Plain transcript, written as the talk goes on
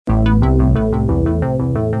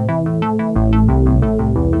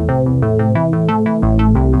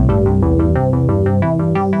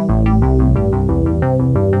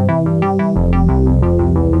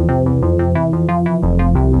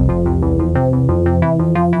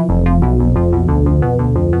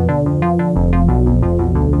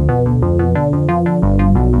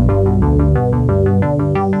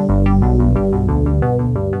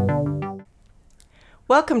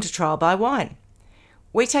Welcome to Trial by Wine.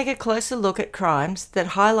 We take a closer look at crimes that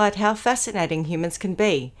highlight how fascinating humans can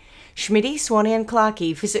be. Schmitty, Swanee and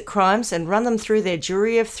Clarkey visit crimes and run them through their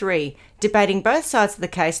jury of three, debating both sides of the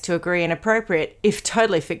case to agree an appropriate, if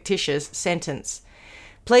totally fictitious, sentence.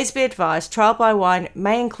 Please be advised, Trial by Wine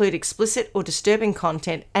may include explicit or disturbing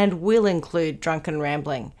content and will include drunken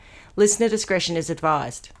rambling. Listener discretion is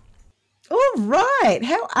advised. All right,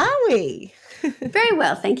 how are we? Very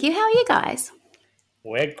well, thank you. How are you guys?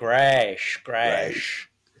 We're gresh.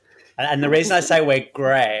 And the reason I say we're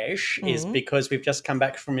gresh is because we've just come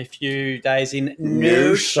back from a few days in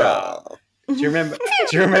Noosa. Do you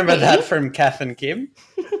remember that from Kath and Kim?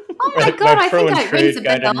 Oh my God, I think it rings a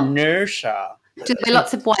go to bell. Noosa. Do there be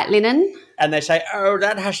lots of white linen? And they say, oh,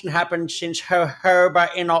 that hasn't happened since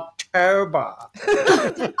jojoba in October.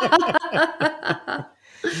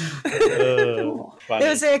 There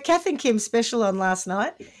was a Kath and Kim special on last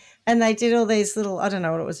night, and they did all these little, I don't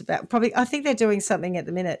know what it was about. Probably, I think they're doing something at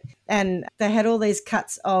the minute. And they had all these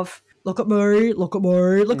cuts of, look at me, look at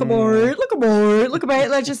me, look at me, look at me, look at me.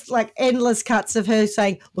 They're just like endless cuts of her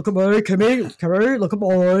saying, look at me, come here, look at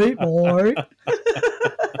me, boy.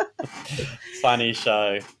 Funny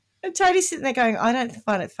show. And Tony's sitting there going, I don't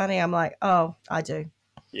find it funny. I'm like, oh, I do.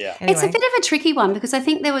 Yeah. Anyway. It's a bit of a tricky one because I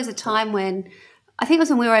think there was a time when, I think it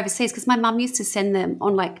was when we were overseas because my mum used to send them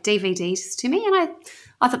on like DVDs to me, and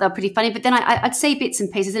I thought they were pretty funny, but then I'd see bits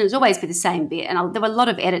and pieces and it would always be the same bit, and there were a lot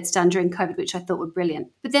of edits done during COVID which I thought were brilliant.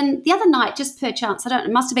 But then the other night, just per chance,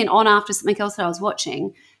 it must have been on after something else that I was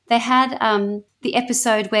watching, they had the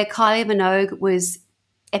episode where Kylie Minogue was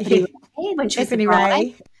Epony Ray when she was Epony the bride.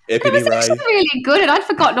 Ray. It was actually really good, and I'd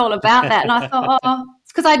forgotten all about that, and I thought,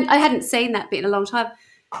 because I hadn't seen that bit in a long time.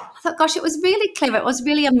 I thought, gosh, it was really clever. It was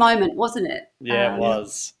really a moment, wasn't it? Yeah, it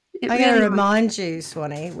was. I'm going to remind you,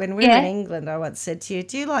 Swanee, when we were in England, I once said to you,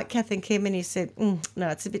 do you like Kath and Kim? And you said, no,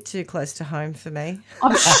 it's a bit too close to home for me.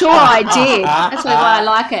 I'm sure I did. That's why I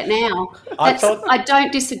like it now. I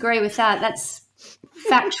don't disagree with that. That's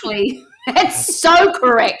factually, that's so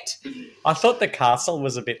correct. I thought The Castle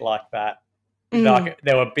was a bit like that. Like,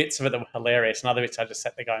 there were bits of it that were hilarious, and other bits I just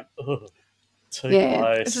sat there going, ugh, too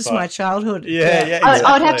close. This is my childhood. Yeah, exactly.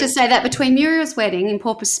 I would have to say that between Muriel's Wedding and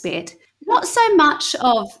Porpoise Spit, not so much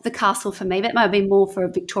of The Castle for me, but it might have been more for a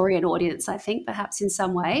Victorian audience, I think, perhaps in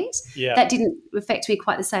some ways. Yeah. That didn't affect me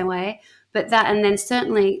quite the same way. But that, and then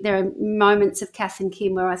certainly there are moments of Kath and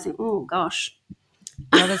Kim where I think, oh, gosh.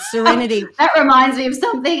 Oh, the serenity. That reminds me of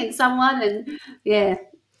something and someone, and yeah.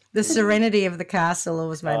 The serenity of the castle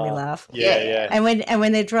always made me laugh. Yeah. And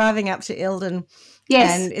when they're driving up to Eildon,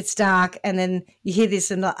 and it's dark, and then you hear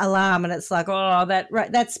this alarm, and it's like, oh,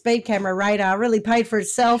 that speed camera radar really paid for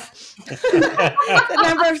itself. The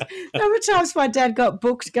number of times my dad got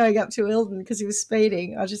booked going up to Eildon because he was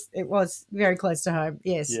speeding. It was very close to home.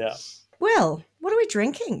 Yes. Yeah. Well, what are we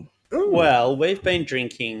drinking? Ooh. Well, we've been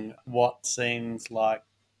drinking what seems like.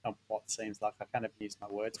 I can't even use my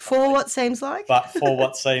words. For what seems like? But for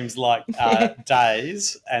what seems like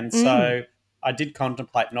days. And so I did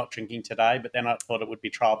contemplate not drinking today, but then I thought it would be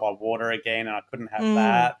Trial by Water again, and I couldn't have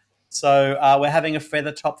that. So we're having a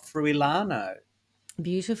Feathertop Fruilano.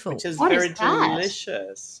 Beautiful. Which is what very is that?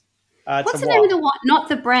 Delicious. What's the name of the wine? Not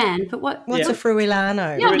the brand, but what's a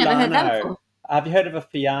Fruilano? Yeah, I've never heard that before. Have you heard of a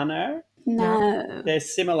Fiano? No. They're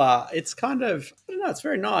similar. It's kind of, I don't know, it's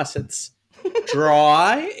very nice. It's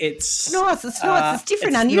dry. It's nice. It's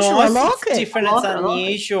different, unusual. Nice. I like it's it. different. It's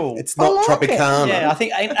unusual. It's not Tropicana. Yeah, I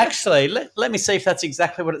think actually. Let me see if that's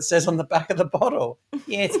exactly what it says on the back of the bottle.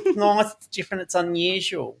 Yeah, it's nice. It's different. It's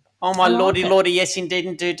unusual. Oh my lordy, yes indeed,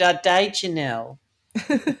 and do da day, Janelle.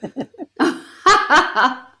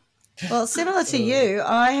 Well, similar to you,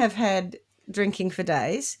 I have had drinking for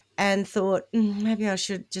days and thought maybe I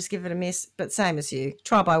should just give it a miss, but same as you.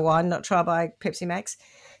 Try by wine, not try by Pepsi Max.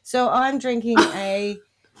 So I'm drinking a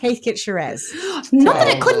Heathcote Shiraz. Not that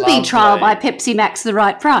it couldn't be Trial by Pepsi Max the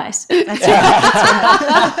right price. That's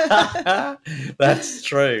right. That's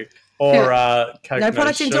true. Or coconut no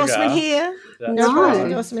product sugar. endorsement here. No product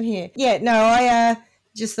endorsement here. Yeah, no, I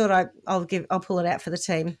just thought I'll pull it out for the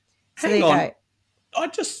team. So Hang there on. you go. I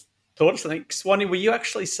just thought of something. Swanee, were you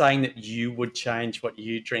actually saying that you would change what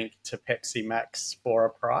you drink to Pepsi Max for a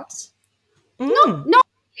price? Not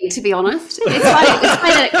really, to be honest. It's funny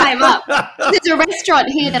that it came up. There's a restaurant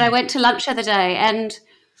here that I went to lunch the other day, and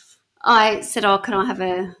I said, "Oh, can I have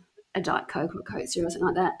a Diet Coke or a Coke Zero or something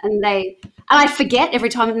like that?" And I forget every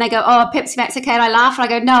time, and they go, "Oh, Pepsi Max, okay?" And I laugh, and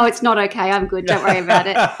I go, "No, it's not okay. I'm good. Don't worry about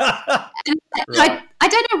it." And Right. I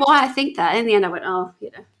don't know why I think that. In the end, I went, "Oh, you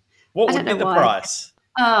know." What would be the price?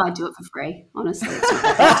 Oh, I do it for free, honestly. It's not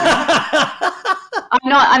that bad.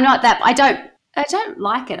 I'm not that. I don't I don't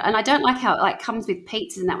like it, and I don't like how it comes with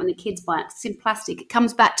pizzas and that when the kids buy it. It's in plastic. It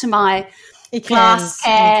comes back to my glass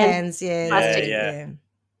cans, plastic yeah.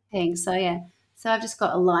 thing. So so I've just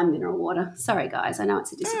got a lime mineral water. Sorry, guys, I know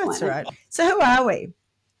it's a disappointment. That's all right. So who are we?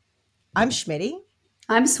 I'm Schmitty.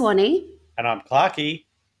 I'm Swanee. And I'm Clarky.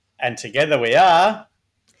 And together we are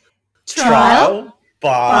Trial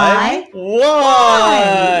by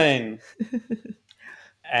Wine.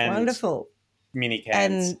 And wonderful. Mini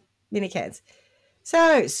cans. And mini cans.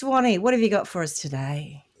 So, Swanee, what have you got for us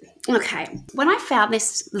today? Okay, when I found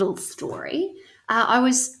this little story, I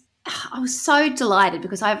was so delighted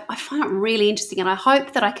because I find it really interesting, and I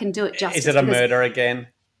hope that I can do it justice. Is it a murder again?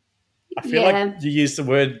 I feel like you used the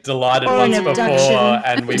word delighted Or once an before, abduction.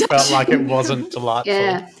 and we felt like it wasn't delightful.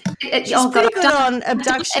 Yeah. She's pretty good on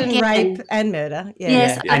abduction, again. rape, and murder. Yeah.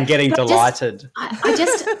 Yes. And getting delighted. I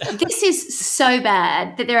just this is so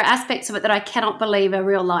bad that there are aspects of it that I cannot believe are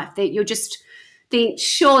real life. That you're just think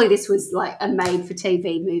surely this was like a made for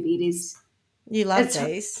TV movie. It is. You love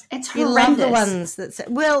these. It's you horrendous. love the ones that say,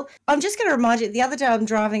 well, I'm just going to remind you, the other day I'm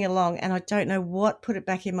driving along and I don't know what put it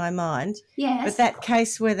back in my mind. Yes. But that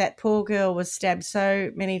case where that poor girl was stabbed so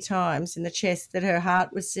many times in the chest that her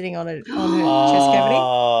heart was sitting on her chest cavity.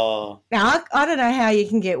 Oh. Now, I don't know how you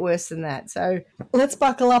can get worse than that. So let's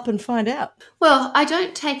buckle up and find out. Well, I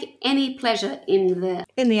don't take any pleasure in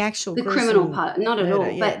the actual criminal part, not at all.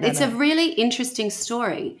 Yeah, but it's a really interesting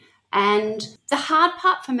story. And the hard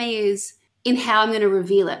part for me is in how I'm going to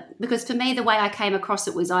reveal it. Because for me, the way I came across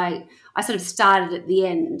it was I sort of started at the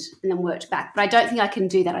end and then worked back. But I don't think I can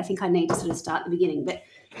do that. I think I need to sort of start at the beginning. But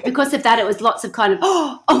because of that, it was lots of kind of,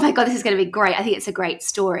 oh my God, this is going to be great. I think it's a great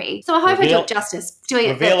story. So I hope I do it justice, doing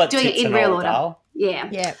it in real order. Dale. Yeah.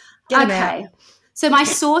 Yeah. Get 'em Okay. out. So my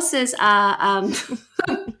sources are,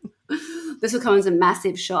 this will come as a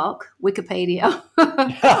massive shock, Wikipedia.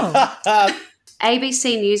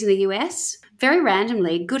 ABC News in the US, very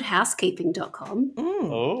randomly, goodhousekeeping.com,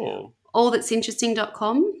 Oh.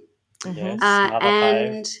 allthat'sinteresting.com, Yes, another fave.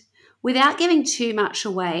 and without giving too much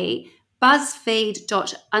away,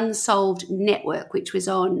 BuzzFeed.Unsolved Network, which was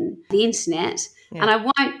on the internet. Yeah. And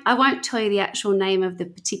I won't tell you the actual name of the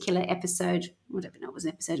particular episode. I don't know, it was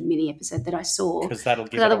an episode, a mini episode that I saw. Because that'll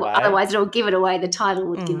give it away. Otherwise, it'll give it away. The title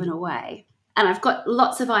would give it away. And I've got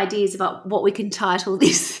lots of ideas about what we can title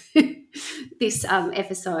this this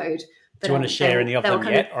episode. Do you want to share any of them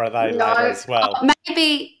yet, or are they later as well?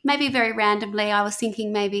 Maybe very randomly. I was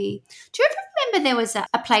thinking maybe. Do you remember there was a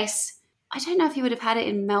place? I don't know if you would have had it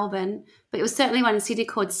in Melbourne, but it was certainly one in Sydney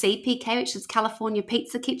called CPK, which is California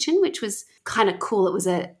Pizza Kitchen, which was kind of cool. It was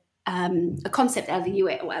a concept out of the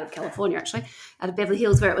US, or out of California actually, out of Beverly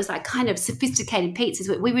Hills, where it was like kind of sophisticated pizzas.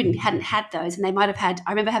 We hadn't had those, and they might have had.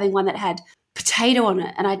 I remember having one that had potato on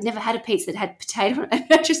it, and I'd never had a pizza that had potato on it. In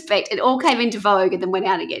retrospect, it all came into vogue and then went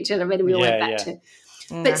out again. Do you know what I mean? We all went back to.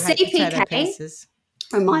 But CPK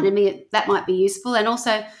reminded me that might be useful, and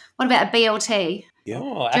also what about a BLT? Yeah.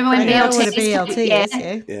 Oh, Do you remember when I know what a BLT BLT is,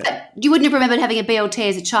 yeah. But you wouldn't have remembered having a BLT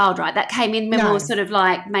as a child, right? That came in when we No. were sort of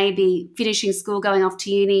like maybe finishing school, going off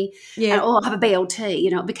to uni, Yeah. and I'll have a BLT.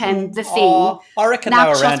 You know, it became the thing. Oh, I reckon Now they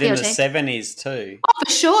were shots around in the BLT. 70s too. Oh,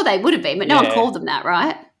 for sure they would have been, but no one Yeah. called them that,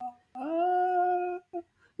 right? Do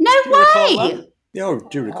No you recall way. them? Yeah,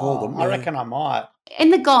 do you recall them? I reckon I might. In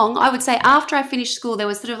the Gong, I would say after I finished school, there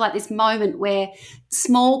was sort of like this moment where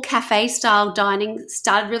small cafe-style dining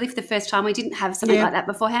started really for the first time. We didn't have something Yeah. like that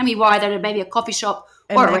beforehand. We were either at maybe a coffee shop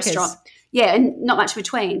And or a Macca's. restaurant. Yeah, and not much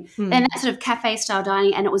between. And that sort of cafe-style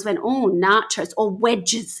dining, and it was when, nachos or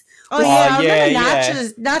wedges. Oh, yeah, I yeah, remember yeah.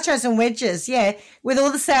 nachos and wedges, yeah, with all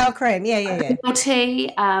the sour cream. Yeah.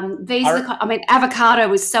 BLT, these are the I mean, avocado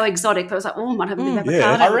was so exotic, but I was like, I might have a bit of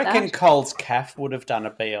avocado. I with reckon that. Coles Caf would have done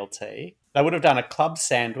a BLT. They would have done a club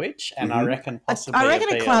sandwich, and I reckon possibly I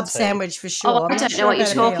reckon a a club BLT. sandwich for sure. Oh, I I'm not don't sure know what you're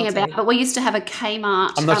about a talking BLT. about, but we used to have a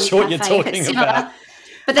Kmart. I'm not sure what you're cafe talking that's similar. about.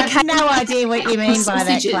 But the I have no idea what you mean by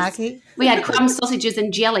that, Sausages. Clarky. We had crumb sausages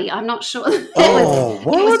and jelly. I'm not sure. It was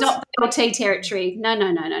what? not BLT territory. No.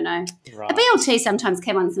 Right. A BLT sometimes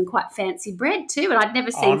came on some quite fancy bread too, and I'd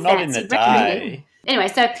never seen not in fancy the bread. day. Anyway,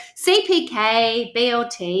 so CPK,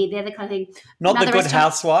 BLT, they're the kind of thing. Not the Another Good restaurant-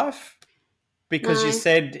 Housewife, because you No.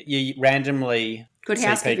 said you randomly Good CPK,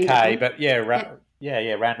 Housekeeping. but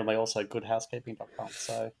randomly also goodhousekeeping.com.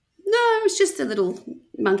 So No, it was just the little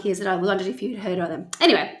monkeys that I wondered if you'd heard of them.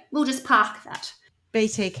 Anyway, we'll just park that.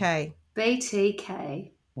 BTK.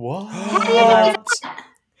 BTK. what? How do you do that?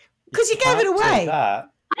 Because you gave it Can't do away. that.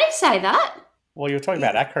 I didn't say that. Well, you were talking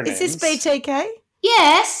about acronyms. Is this BTK?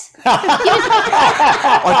 Yes.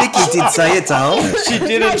 I think you did say it, Dale. She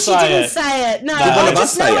didn't No, she say didn't it. say it. No, Did one I of us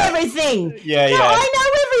just say know it? everything. Yeah, No, yeah. I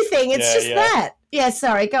know everything. It's Yeah, just yeah. that. Yeah,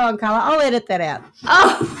 sorry. Go on, Carla. I'll edit that out.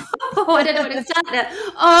 Oh, I don't know where to start now.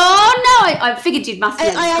 Oh, no. I figured you must know.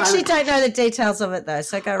 I actually don't know the details of it, though,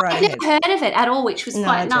 so go right I've ahead. never heard of it at all, which was No,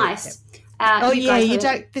 I quite don't, nice. Oh, yeah, guys you heard-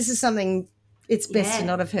 don't. This is something it's best to Yeah.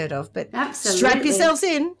 not have heard of, but Absolutely. strap yourselves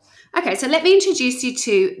in. Okay, so let me introduce you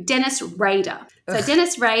to Dennis Rader. So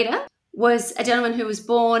Dennis Rader was a gentleman who was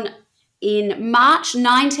born in March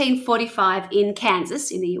 1945 in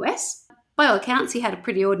Kansas in the US. By all accounts, he had a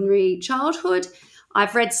pretty ordinary childhood.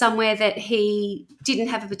 I've read somewhere that he didn't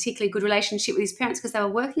have a particularly good relationship with his parents because they were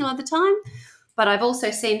working a lot of the time. But I've also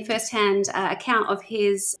seen firsthand account of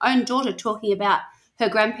his own daughter talking about her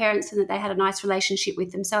grandparents and that they had a nice relationship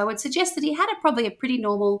with them. So I would suggest that he had probably a pretty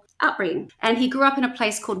normal upbringing. And he grew up in a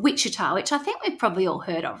place called Wichita, which I think we've probably all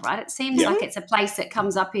heard of, right? It seems like it's a place that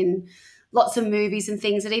comes up in lots of movies and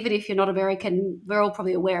things that even if you're not American, we're all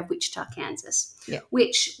probably aware of Wichita, Kansas. Yeah.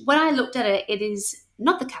 Which, when I looked at it, it is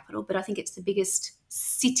not the capital, but I think it's the biggest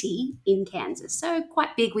city in Kansas. So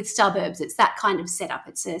quite big with suburbs. It's that kind of setup.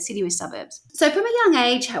 It's a city with suburbs. So from a young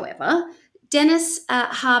age, however, Dennis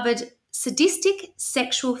harbored sadistic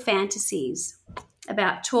sexual fantasies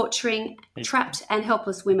about torturing trapped and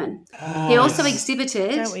helpless women. He also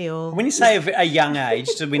exhibited, Don't we all? When you say a young age,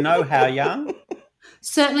 do we know how young?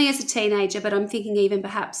 certainly as a teenager, but I'm thinking even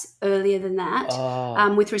perhaps earlier than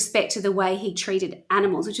that, with respect to the way he treated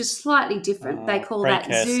animals, which is slightly different. They call that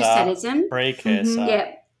zoo sadism. Precursor.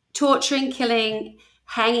 Yeah, torturing, killing,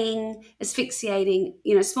 hanging, asphyxiating,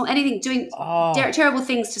 small anything, doing terrible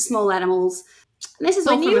things to small animals. And this is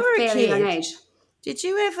all When from you a were a fairly young kid- age. Did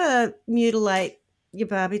you ever mutilate your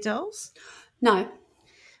Barbie dolls? No.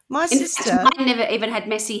 My In sister. fact, mine never even had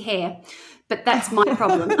messy hair, but that's my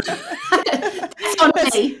problem. That's on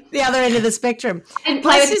me. the other end of the spectrum. I didn't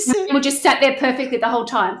My play with sister- it. We just sat there perfectly the whole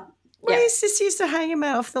time. My sister used to hang them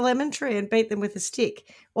out off the lemon tree and beat them with a stick.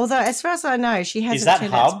 Although, as far as I know, she hasn't that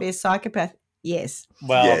turned out to Hub? be a psychopath. Yes.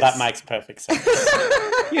 Well, Yes. that makes perfect sense.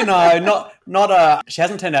 She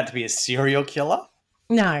hasn't turned out to be a serial killer,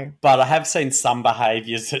 No. but I have seen some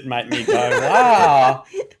behaviours that make me go, wow.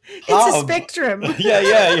 It's a Hub. spectrum. Yeah.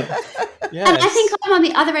 Yes. And I think I'm on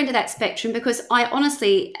the other end of that spectrum because I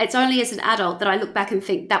honestly, it's only as an adult that I look back and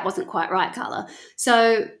think that wasn't quite right, Carla.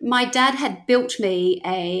 So my dad had built me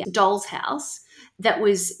a doll's house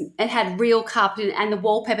it had real carpet and the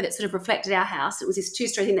wallpaper that sort of reflected our house. It was this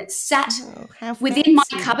two-story thing that sat How within my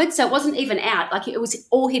fancy. cupboard, so it wasn't even out. Like it was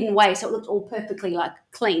all hidden away, so it looked all perfectly like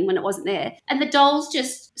clean when it wasn't there. And the dolls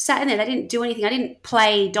just sat in there. They didn't do anything. I didn't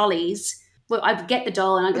play dollies. Well, I'd get the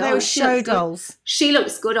doll and I'd go, They were she show looks good. dolls. She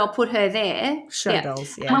looks good. I'll put her there. Show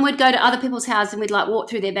dolls, yeah. And when we'd go to other people's houses and we'd like walk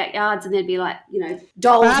through their backyards and there'd be like,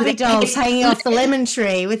 dolls. Barbie with their dolls heads- hanging off the lemon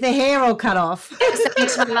tree with their hair all cut off. saying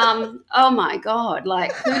to my mum, oh my God,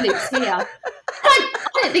 like who lives here? I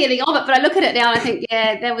don't think anything of it, but I look at it now and I think,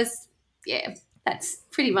 that's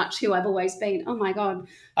pretty much who I've always been. Oh my God,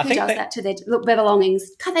 I who think does that- that to their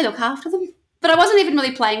belongings? Can't they look after them? But I wasn't even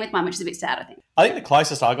really playing with mine, which is a bit sad, I think. I think the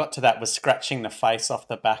closest I got to that was scratching the face off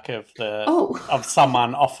the back of Oh.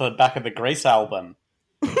 someone off the back of the Grease album.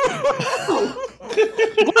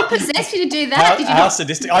 What possessed you to do that? Did you How not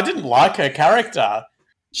sadistic! I didn't like her character.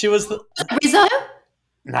 She was Rizzo?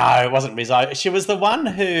 no, it wasn't Rizzo. She was the one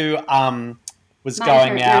who was Monica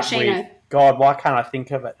going out Maraschino. with. God, why can't I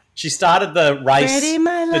think of it? She started the race, Freddie,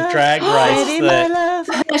 my the love. drag race. Freddie, my love.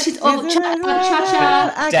 No, she's awful.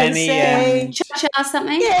 Cha-cha. I can Danny say. and- Cha-cha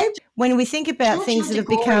something? Yeah. When we think about Cha-cha things that have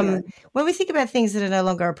Gregorio. when we think about things that are no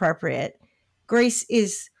longer appropriate, Grease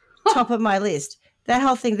is top of my list. That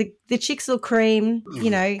whole thing, the chicks will cream,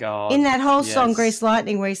 God, in that whole song, yes. Grease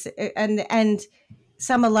Lightning, where and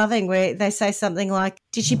Summer Loving, where they say something like,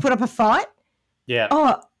 "Did she put up a fight?" Yeah.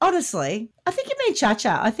 Oh, honestly, I think you mean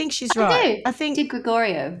Cha-Cha. I think she's I right. do. I think Di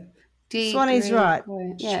Gregorio. Swanee's right.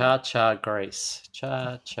 Yeah, Cha-cha Grease.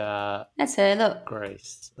 Cha-cha that's her. Look,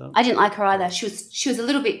 Grease. Oh. I didn't like her either. She was a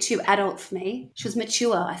little bit too adult for me. She was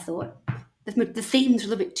mature, I thought. The themes were a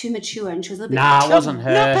little bit too mature, and she was a little bit. Nah, it wasn't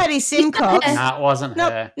her. not Patty Simcox. Nah, it wasn't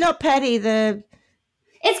her. Not Patty. The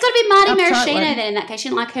It's got to be Marty Uptight Maraschino one. then. In that case, she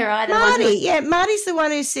didn't like her either. The one who Marty. was- Yeah, Marty's the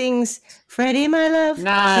one who sings "Freddie, my love."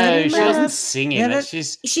 No, Freddie, she my wasn't love. singing Yeah, it. that-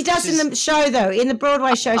 She's She does in the show though. In the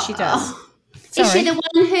Broadway show, she does. Is Sorry. she the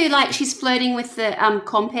one who she's flirting with the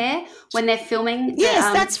compere when they're filming? The,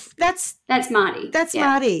 Yes, that's Marty. that's Yeah.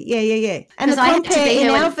 Marty. Yeah. And the 'Cause I had to compere be in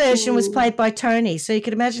here our when- version was played by Tony, so you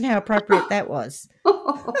can imagine how appropriate that was.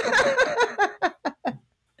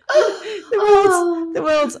 Oh the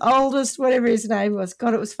world's oldest, whatever his name was.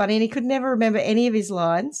 God, it was funny. And he could never remember any of his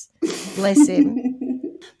lines. Bless him.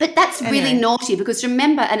 But that's really Anyway. naughty because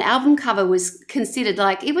remember, an album cover was considered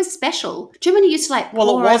like it was special. Do you remember you used to like Well,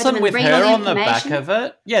 pour it over them wasn't and with read her all the on the back information? of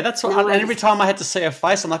it. Yeah, that's what. No, and every time I had to see her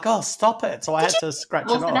face, I'm like, oh, stop it. So I had you to scratch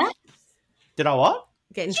Trouble it for off. that? Did I what?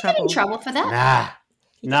 Get in Did you trouble. get in trouble for that?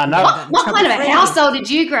 Nah. No. What kind of a household did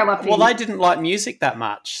you grow up in? Well, they didn't like music that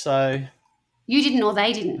much, so You didn't or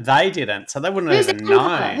they didn't? they didn't. So they wouldn't Whose even album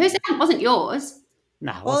cover? know. Whose album? Wasn't yours?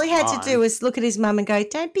 No, it All he wasn't had to mine. do was look at his mum and go,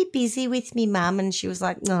 "Don't be busy with me, mum." And she was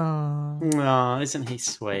like, "Oh, Oh, isn't he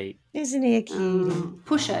sweet? isn't he a cutie?"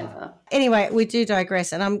 Pushover. Anyway, we do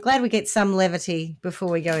digress, and I'm glad we get some levity before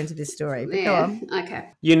we go into this story. But go on. Okay.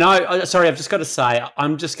 You know, sorry, I've just got to say,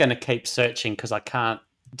 I'm just going to keep searching because I can't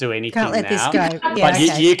do anything Can't let this now. go. But Yeah,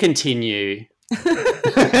 okay. you continue.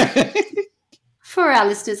 For our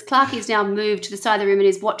listeners, Clarky's now moved to the side of the room and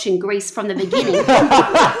is watching Grease from the beginning.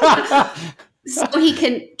 So he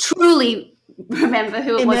can truly remember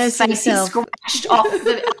who it Immerse was face he himself. scratched off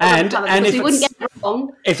the album cover And because if we wouldn't it's- get it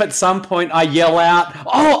wrong. If at some point I yell out,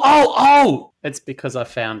 oh, it's because I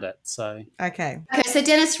found it. So Okay. Okay, so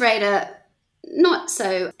Dennis Rader, not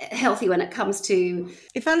so healthy when it comes to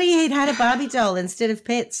If only he'd had a Barbie doll instead of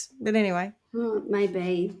pets. But anyway.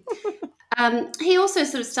 maybe. He also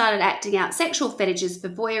sort of started acting out sexual fetishes for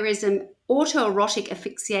voyeurism, autoerotic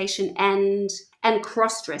asphyxiation, and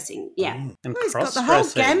cross-dressing. Yeah. and He's got the whole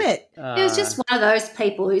cross-dressing. gamut. He was just one of those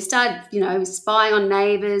people who started, spying on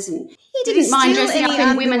neighbours, and he Did didn't he mind steal dressing up any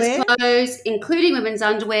in women's underwear? clothes, including women's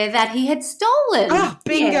underwear that he had stolen. Oh,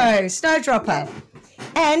 bingo. Yeah. Snowdropper.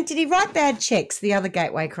 And did he write bad checks, the other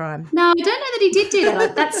gateway crime? No, I don't know that he did do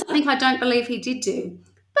that. That's something I don't believe he did do.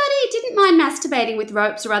 But he didn't mind masturbating with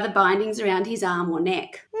ropes or other bindings around his arm or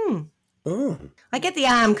neck. Oh, I get the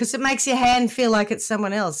arm because it makes your hand feel like it's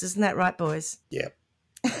someone else. Isn't that right, boys? yeah.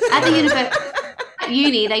 At the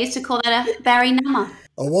uni, they used to call that a Barry number.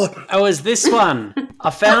 Oh, what? Oh, is this one? I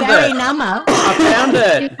found Barry it. number. I found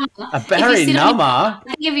it. A Barry If you sit on- number. I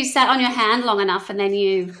think if you sat on your hand long enough and then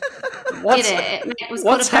you What's, did it was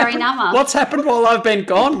called what's a Barry happened? number. What's happened while I've been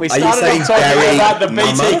gone? We Are you started saying off talking Barry about the number?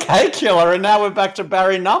 BTK killer, and now we're back to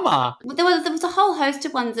Barry number. There was a whole host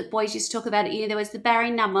of ones that boys used to talk about at uni. There was the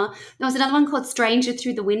Barry number. There was another one called Stranger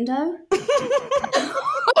Through the Window.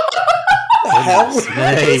 Hell?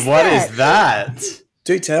 Hey, what is that?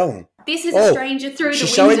 Do tell. This is Oh, a stranger through the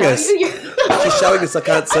she's showing window. us. She's showing us. I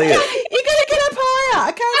can't see it. You got to get up higher.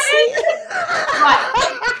 I can't see.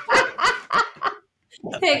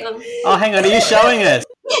 Hang on. Oh, hang on, are you showing us?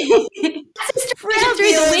 Stranger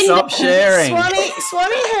through the window. Stop sharing.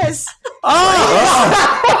 Swanee has.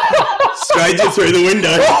 Oh! Stranger through the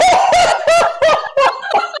window.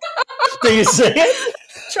 Do you see it?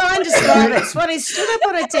 Try and describe it. Swanee stood up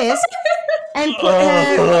on a desk and put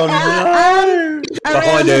Oh, her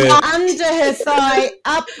Behind her. under her thigh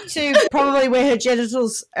up to probably where her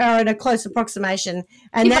genitals are in a closer approximation.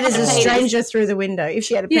 And If that I is a had a penis. stranger through the window. If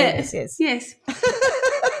she had a penis, yes. Yes.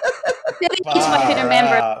 The only picture I can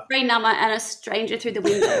remember a Barry number and a stranger through the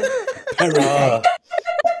window. Oh,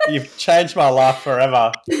 you've changed my life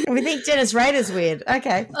forever. We think Dennis Rader's weird.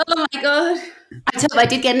 Okay. Oh my god! I tell you, I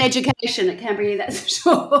did get an education at Canberra, that's for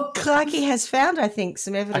sure. Clarky has found, I think,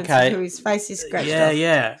 some evidence Okay. of who his face is scratched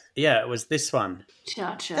Yeah, off. yeah, it was this one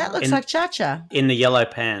Cha-cha. That looks In- like Cha-Cha. in the yellow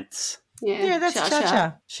pants. Yeah, that's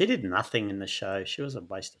Cha-Cha. She did nothing in the show. She was a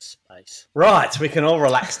waste of space. Right, we can all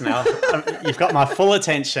relax now. You've got my full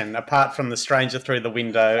attention, apart from the stranger through the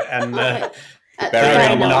window and the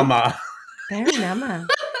Barry number. Very number.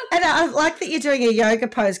 And I like that you're doing a yoga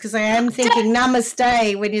pose because I am thinking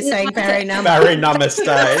namaste when you're saying Barry number. Barry namaste.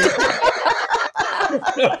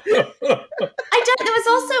 There was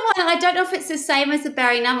also one, I don't know if it's the same as the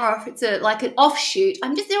Barry number or if it's like an offshoot.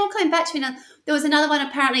 They're all coming back to me now. There was another one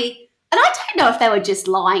apparently, and I don't know if they were just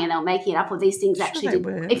lying and they were making it up or these things actually they did.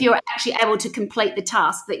 were. If you were actually able to complete the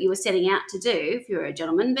task that you were setting out to do, if you were a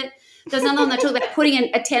gentleman. But there's another one that talked about putting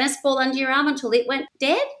a tennis ball under your arm until it went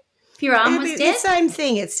dead. If your arm It'd was be dead. the same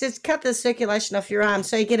thing. It's just cut the circulation off your arm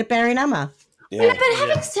so you get a Barry number. Yeah. But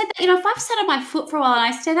having said that, if I've sat on my foot for a while and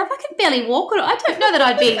I stand up, I can barely walk on it. I don't know that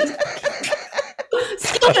I'd be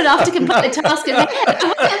skilled enough to complete the task at hand.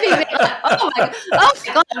 I wouldn't be like, oh my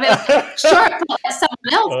God. I'd be like, sure, it's like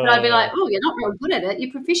someone else, but I'd be like, oh, you're not real good at it. Your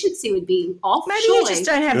proficiency would be off, Maybe surely. you just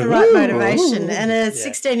don't have the right motivation, and a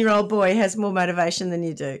 16-year-old boy has more motivation than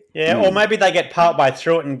you do. Yeah, or maybe they get partway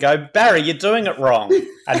through it and go, Barry, you're doing it wrong.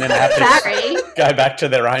 And then they have to Barry. go back to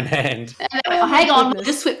their own hand. And Oh, hang on,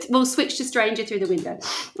 goodness. we'll switch to stranger through the window.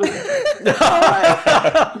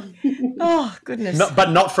 Oh, goodness.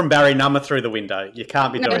 But not from Barry Number through the window. You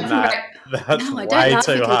can't be doing that. That's No, I way don't know if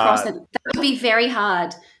we too can cross hard. it. That would be very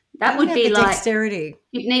hard. That would Have be the like dexterity.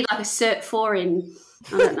 you'd need like a Cert 4 in, I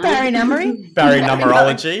don't know. Barry numbering Barry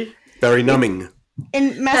Numerology. Very numbing.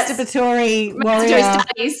 in masturbatory Masturbatory warrior.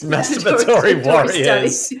 studies. Masturbatory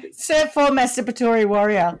warriors. studies. Cert 4 masturbatory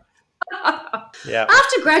warrior. Yeah.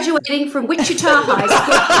 After graduating from Wichita High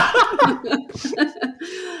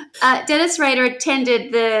School, Dennis Rader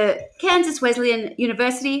attended the Kansas Wesleyan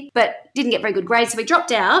University, but didn't get very good grades, so he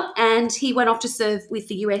dropped out and he went off to serve with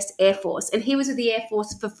the US Air Force. And he was with the Air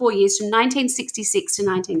Force for 4 years, from 1966 to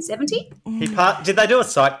 1970. Did they do a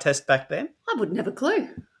psych test back then? I wouldn't have a clue.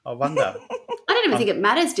 I wonder. I don't even think it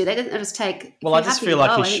matters, do they? They just take. Well, I just feel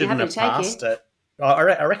like he shouldn't have take passed it.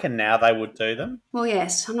 I reckon now they would do them. Well,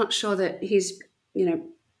 yes, I'm not sure that his,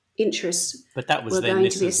 interests But that was were then. going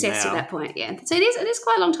This to be is assessed now. at that point. Yeah, so it is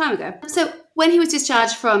quite a long time ago. So when he was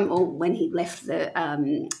discharged from, or when he left the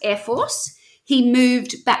Air Force, he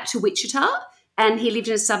moved back to Wichita, and he lived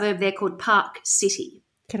in a suburb there called Park City.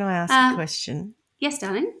 Can I ask a question? Yes,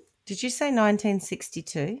 darling. Did you say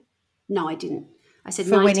 1962 No, I didn't. I said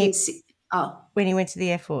For when 1960. Oh when he went to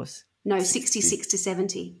the Air Force? no, 66 to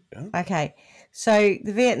 70. Okay. So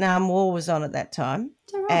the Vietnam War was on at that time.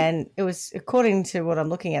 Is that right? And it was, according to what I'm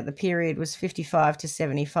looking at, the period was 55 to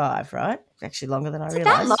 75, right? Actually longer than I Is it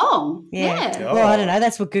realised. that long? Yeah. Yeah. Well, I don't know.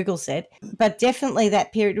 That's what Google said. But definitely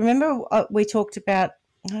that period. Remember we talked about,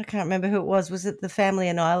 I can't remember who it was. Was it the Family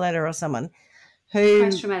Annihilator or someone? Who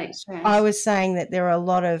Post-traumatic stress. I was saying that there are a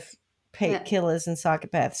lot of Yeah. killers and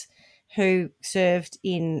psychopaths who served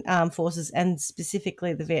in armed forces and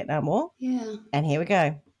specifically the Vietnam War. Yeah. And here we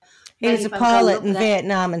go. He Maybe was a if I go and pilot look in at that.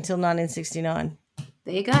 Vietnam until 1969.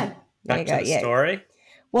 There you go. There Back you to go. the Yeah. story.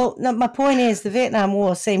 Well, no, my point is the Vietnam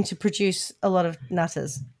War seemed to produce a lot of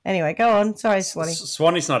nutters. Anyway, go on. Sorry, Swanee.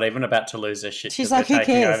 Swanee's not even about to lose her shit. She's 'cause like, we're who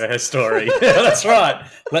taking cares? over her story. Yeah, that's right.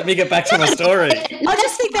 Let me get back to my story. I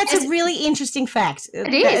just think that's a really interesting fact.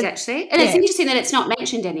 It is actually, and it's Yeah. interesting that it's not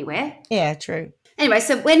mentioned anywhere. Yeah, true. Anyway,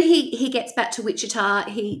 so when he gets back to Wichita,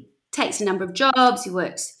 he takes a number of jobs. He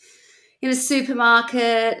works in a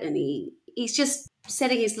supermarket, and he's just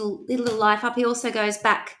setting his little life up. He also goes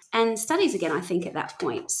back and studies again, I think, at that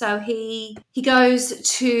point. So he goes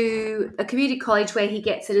to a community college where he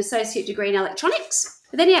gets an associate degree in electronics.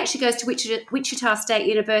 But then he actually goes to Wichita State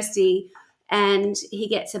University and he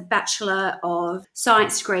gets a Bachelor of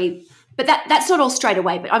Science degree. But that's not all straight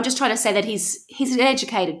away. But I'm just trying to say that he's an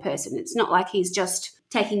educated person. It's not like he's just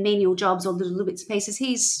taking menial jobs or little bits and pieces.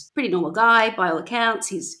 He's a pretty normal guy by all accounts.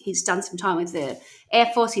 He's done some time with the Air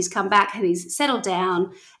Force. He's come back and he's settled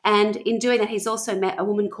down. And in doing that, he's also met a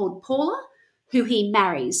woman called Paula, who he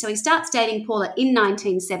marries. So he starts dating Paula in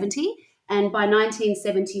 1970, and by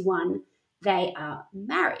 1971, they are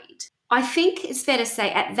married. I think it's fair to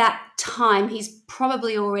say at that time, he's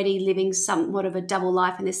probably already living somewhat of a double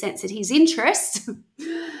life in the sense that his interest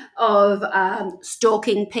of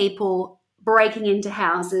stalking people, breaking into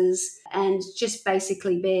houses, and just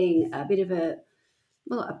basically being a bit of a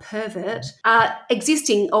pervert,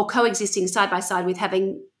 existing or coexisting side by side with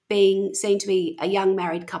being seen to be a young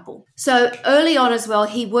married couple. So early on as well,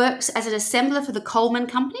 he works as an assembler for the Coleman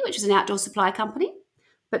Company, which is an outdoor supply company.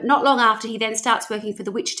 But not long after, he then starts working for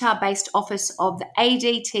the Wichita-based office of the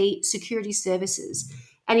ADT Security Services.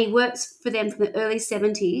 And he works for them from the early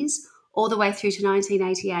 70s all the way through to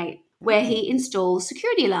 1988, where he installs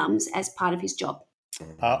security alarms as part of his job.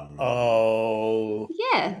 Uh-oh.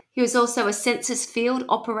 Yeah. He was also a census field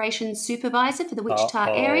operations supervisor for the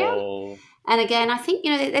Wichita area. And again, I think,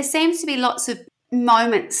 there seems to be lots of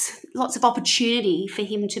moments, lots of opportunity for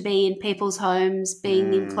him to be in people's homes,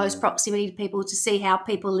 being in close proximity to people, to see how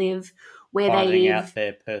people live, where Finding they live. out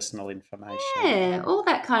their personal information. Yeah, all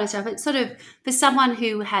that kind of stuff. It's sort of, for someone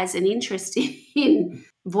who has an interest in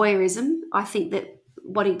voyeurism, I think that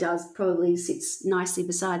what he does probably sits nicely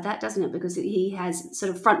beside that, doesn't it? Because he has sort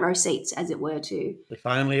of front row seats, as it were, to. If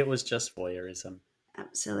only it was just voyeurism.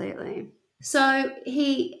 Absolutely. So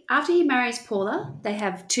after he marries Paula, they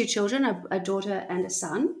have two children, a daughter and a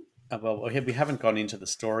son. Well, we haven't gone into the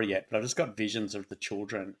story yet, but I've just got visions of the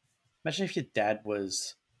children. Imagine if your dad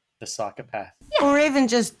was the psychopath. Or even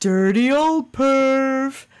just dirty old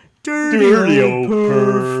perv. Dirty old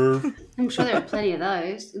perv. I'm sure there are plenty of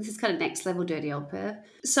those. This is kind of next level dirty old perv.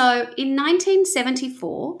 So in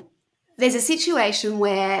 1974, there's a situation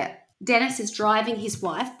where Dennis is driving his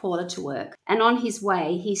wife, Paula, to work. And on his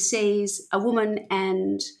way, he sees a woman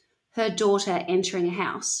and her daughter entering a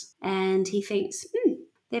house. And he thinks,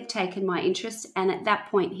 they've taken my interest. And at that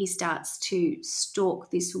point, he starts to stalk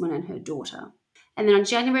this woman and her daughter. And then on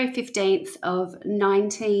January 15th of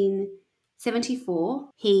 1974,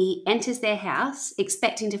 he enters their house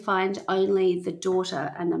expecting to find only the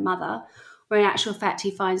daughter and the mother, where in actual fact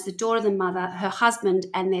he finds the daughter, the mother, her husband,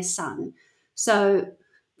 and their son. So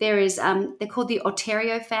there is, they're called the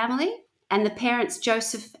Oterio family, and the parents,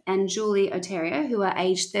 Joseph and Julie Oterio, who are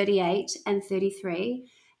aged 38 and 33,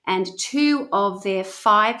 and 2 of their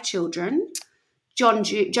 5 children,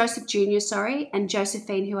 Joseph Jr., and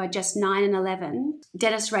Josephine, who are just 9 and 11.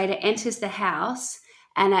 Dennis Rader enters the house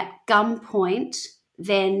and at gunpoint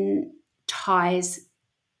then ties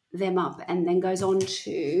them up and then goes on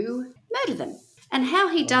to murder them. And how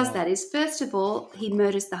he does that is, first of all, he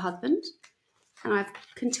murders the husband. And I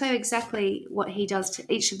can tell you exactly what he does to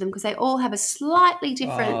each of them because they all have a slightly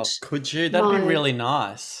different could you? That'd be really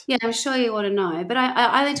nice. Yeah, I'm sure you want to know. But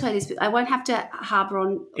I only tell you this, but I won't have to harbour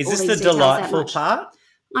on Is all this these the details delightful that much. part?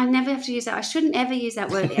 I never have to use that. I shouldn't ever use that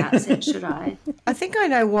word at the outset, should I? I think I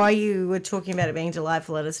know why you were talking about it being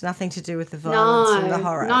delightful. It has nothing to do with the violence and the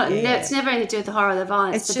horror. No, it's never anything to do with the horror or the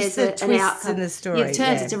violence. It's but just there's the an twists outcome. in the story. Yeah, it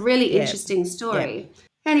turns. It's a really interesting story.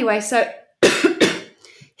 Anyway, so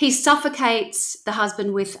he suffocates the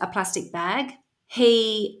husband with a plastic bag.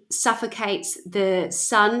 He suffocates the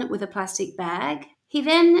son with a plastic bag. He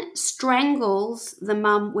then strangles the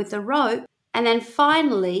mum with a rope. And then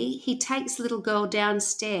finally, he takes the little girl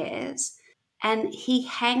downstairs and he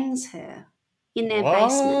hangs her in their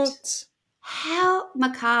basement. How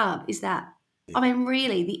macabre is that? I mean,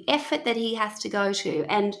 really, the effort that he has to go to,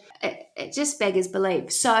 and it just beggars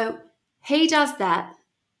belief. So he does that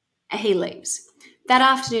and he leaves. That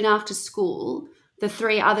afternoon after school, the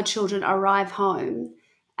 3 other children arrive home,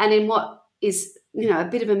 and in what is, a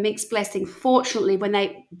bit of a mixed blessing, fortunately, when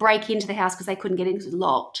they break into the house because they couldn't get in because it was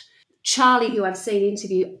locked, Charlie, who I've seen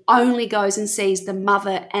interview, only goes and sees the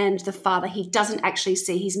mother and the father. He doesn't actually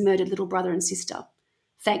see his murdered little brother and sister.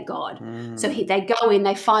 Thank God. So they go in,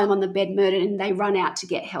 they find them on the bed murdered, and they run out to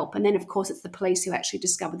get help. And then, of course, it's the police who actually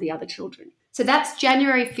discovered the other children. So that's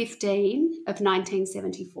January 15 of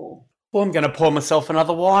 1974. Well, I'm going to pour myself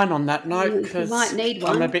another wine on that note because might need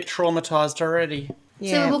one. I'm a bit traumatised already.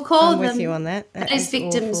 Yeah, so we'll call I'm them with you on that. That is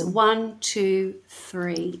victims awful. 1, 2,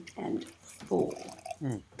 3, and 4.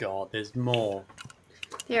 Oh, God, there's more.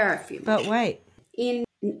 There are a few more. But wait, In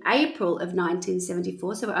April of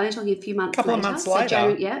 1974, so we're only talking a few months Couple of later. months So later.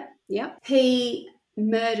 January, he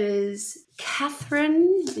murders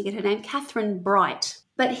Catherine, let me get her name, Catherine Bright.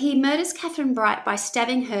 But he murders Catherine Bright by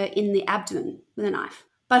stabbing her in the abdomen with a knife.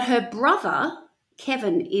 But her brother,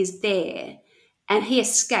 Kevin, is there and he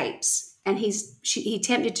escapes and he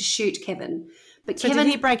attempted to shoot Kevin. But so Kevin,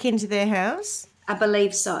 did he break into their house? I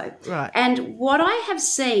believe so. Right. And what I have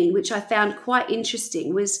seen, which I found quite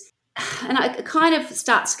interesting, was, and it kind of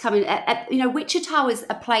starts coming at Wichita was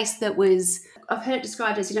a place that was, I've heard it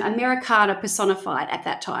described as, Americana personified at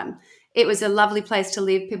that time. It was a lovely place to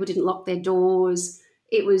live. People didn't lock their doors.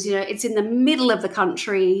 It was, it's in the middle of the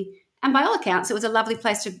country. And by all accounts, it was a lovely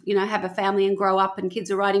place to, have a family and grow up, and kids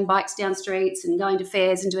were riding bikes down streets and going to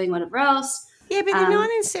fairs and doing whatever else. Yeah, but in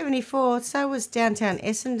 1974, so was downtown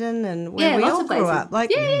Essendon and where we lots all of grew places. up.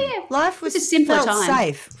 Like, Yeah. life was It's a simpler felt time.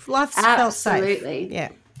 safe. Life felt safe. Absolutely. Yeah.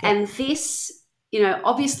 And this,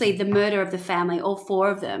 obviously the murder of the family, all 4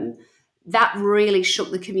 of them, that really shook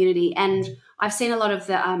the community. And I've seen a lot of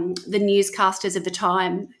the newscasters of the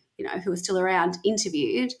time, who are still around,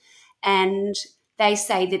 interviewed, and they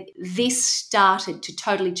say that this started to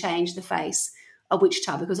totally change the face of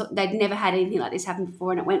Wichita because they'd never had anything like this happen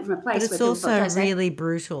before, and it went from a place But where it's people also thought, really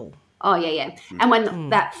brutal. oh, yeah. And when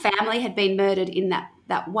that family had been murdered in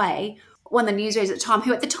that way, one of the newsreaders at the time,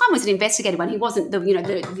 who at the time was an investigator one, he wasn't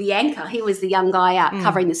the anchor, he was the young guy out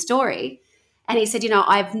covering the story. And he said,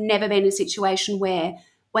 I've never been in a situation where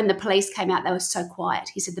when the police came out, they were so quiet.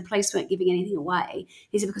 He said the police weren't giving anything away.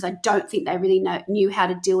 He said because I don't think they really knew how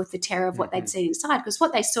to deal with the terror of what they'd seen inside, because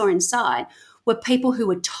what they saw inside were people who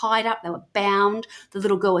were tied up, they were bound, the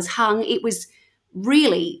little girl was hung. It was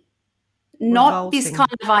really not this Revolting.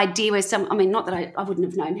 kind of idea where not that I wouldn't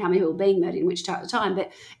have known how many people were being murdered in Wichita at the time,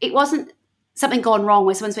 but it wasn't something gone wrong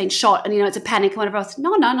where someone's been shot and, it's a panic and whatever else.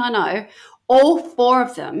 No. All 4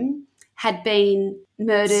 of them had been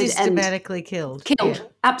murdered Systematically and killed. killed. Yeah.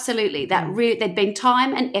 Absolutely. That really, there'd been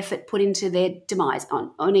time and effort put into their demise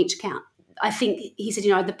on each account. I think he said,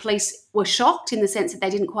 the police were shocked in the sense that they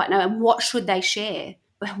didn't quite know, and what should they share?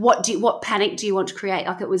 What panic do you want to create?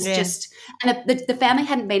 Like it was just, and the family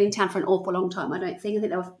hadn't been in town for an awful long time, I don't think. I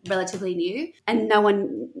think they were relatively new, and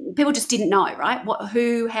people just didn't know, right? What,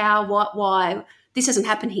 who, how, what, why. This doesn't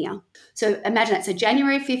happen here. So imagine that. So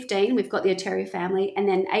January 15, we've got the Otero family, and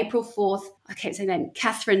then April 4th, I can't say her name,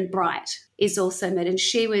 Catherine Bright is also murdered. And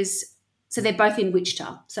she was, so they're both in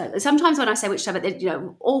Wichita. So sometimes when I say Wichita, but they're,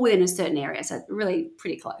 all within a certain area, so really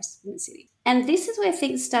pretty close in the city. And this is where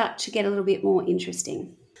things start to get a little bit more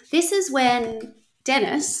interesting. This is when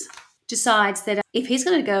Dennis decides that if he's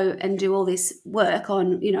going to go and do all this work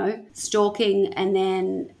on, stalking and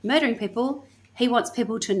then murdering people, he wants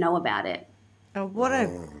people to know about it. Oh, what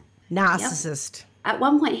a narcissist. Yep. At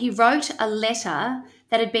one point, he wrote a letter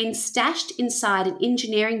that had been stashed inside an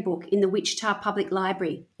engineering book in the Wichita Public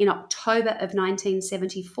Library in October of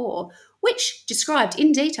 1974, which described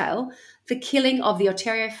in detail the killing of the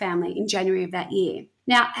Otero family in January of that year.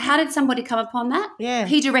 Now, how did somebody come upon that? Yeah.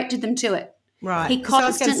 He directed them to it. Right. He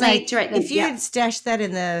constantly directed them. If you had stashed that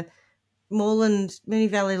in the Moonee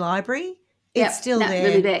Valley Library, it's still there.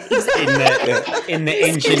 Really there. in the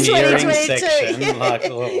engineering section. Yeah. Like,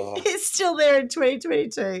 oh. It's still there in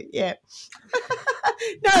 2022. Yeah.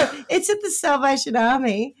 No, it's at the Salvation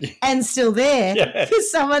Army and still there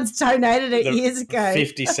because someone's donated it years ago.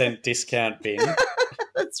 50-cent discount bin.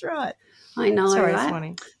 That's right. I know, Sorry, right? it's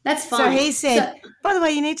funny. That's fine. So he said, by the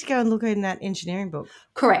way, you need to go and look in that engineering book.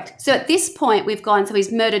 Correct. So at this point, we've gone, so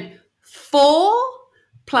he's murdered 4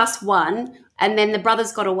 plus 1, and then the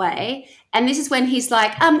brothers got away. And this is when he's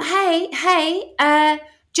like, hey,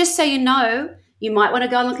 just so you know, you might want to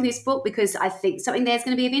go and look in this book because I think something there's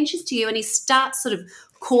going to be of interest to you. And he starts sort of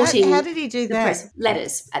courting. How did he do that? Press.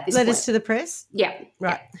 Letters at this point. Letters to the press? Yeah.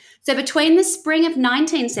 Right. Yeah. So between the spring of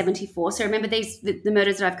 1974, so remember the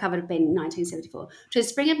murders that I've covered have been in 1974, to the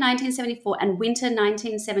spring of 1974 and winter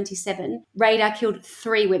 1977, Radar killed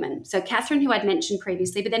 3 women. So Catherine, who I'd mentioned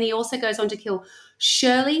previously, but then he also goes on to kill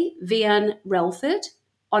Shirley Vian Relford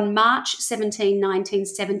on March 17,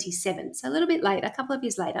 1977, so a little bit later, a couple of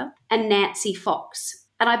years later, and Nancy Fox.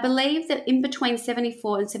 And I believe that in between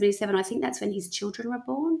 74 and 77, I think that's when his children were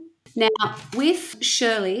born. Now, with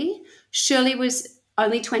Shirley was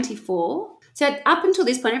only 24. So up until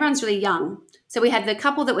this point, everyone's really young. So we had the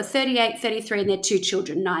couple that were 38, 33, and their 2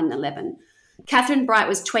 children, 9 and 11. Catherine Bright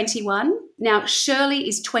was 21. Now, Shirley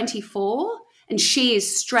is 24, and she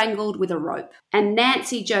is strangled with a rope. And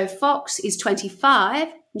Nancy Jo Fox is 25,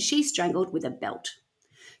 and she's strangled with a belt.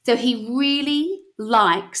 So he really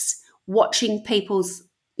likes watching people's,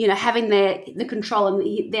 having the control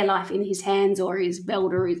and their life in his hands or his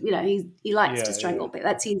belt or his, he likes to strangle people.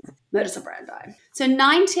 That's his modus operandi. So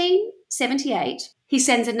 1978, he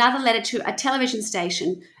sends another letter to a television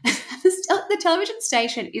station. The television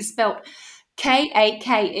station is spelt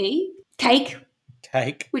K-A-K-E, cake,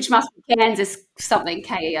 which must be Kansas something,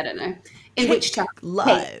 K-E, I don't know. In Wichita.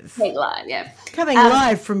 Live. Cake Live, yeah. Coming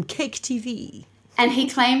live from Cake TV. And he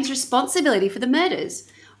claims responsibility for the murders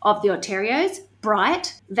of the Oteros,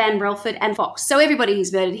 Bright, Van Relford, and Fox. So everybody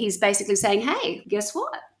he's murdered, he's basically saying, hey, guess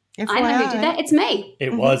what? FYI. I know who did that. It's me.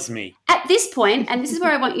 It was me. At this point, and this is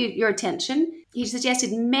where I want your attention, he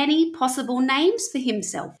suggested many possible names for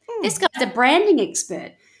himself. This guy's a branding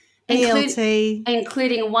expert. BLT.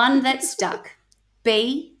 Including one that stuck,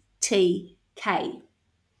 BTK.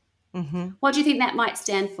 Mm-hmm. What do you think that might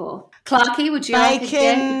stand for? Clarky, would you like to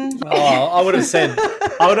Bacon. guess? I would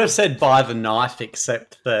have said by the knife,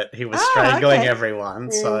 except that he was strangling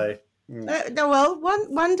everyone. So No, well,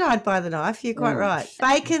 one died by the knife. You're quite right.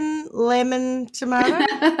 Bacon, lemon, tomato.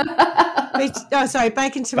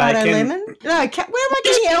 Bacon, tomato, lemon. No, where am I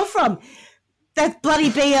getting L from? That's bloody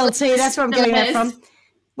BLT. That's where I'm getting that from.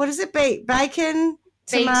 What does it be? Bacon,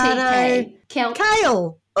 tomato,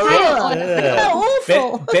 kale.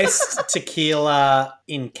 Awful. Best tequila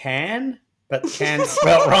in can, but can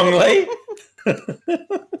spelt wrongly.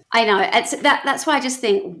 I know. That's why I just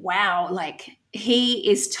think, wow, like he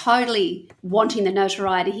is totally wanting the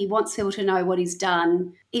notoriety. He wants people to know what he's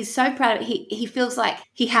done. He's so proud of it. He feels like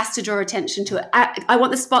he has to draw attention to it. I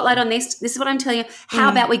want the spotlight on this. This is what I'm telling you. How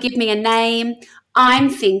about we give me a name? I'm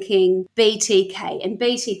thinking BTK, and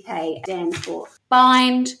BTK stands for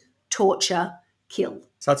bind, torture, kill.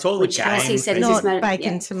 So it's all the as he said, not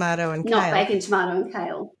bacon, tomato, and kale. Not bacon, tomato, and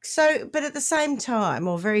kale. So, but at the same time,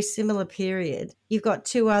 or very similar period, you've got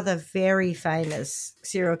 2 other very famous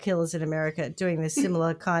serial killers in America doing this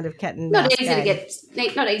similar kind of cat and mouse Not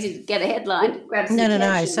easy to get a headline.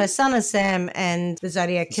 No. So Son of Sam and the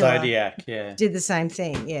Zodiac Killer did the same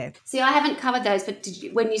thing, yeah. See, I haven't covered those, but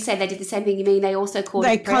when you say they did the same thing, you mean they also called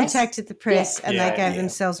They the press? contacted the press and they gave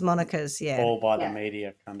themselves monikers, all by the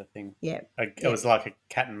media kind of thing. Yeah. It was like a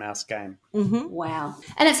cat and mouse game. Mm-hmm. Wow.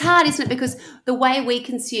 And it's hard, isn't it? Because the way we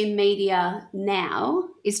consume media now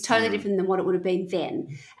is totally different than what it would have been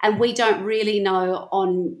then. And we don't really know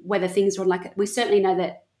on whether things are on, like, we certainly know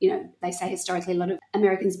that, they say historically a lot of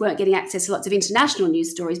Americans weren't getting access to lots of international news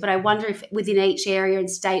stories, but I wonder if within each area and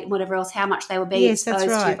state and whatever else, how much they were being exposed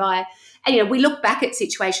to by. And, we look back at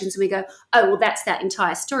situations and we go, oh, well, that's that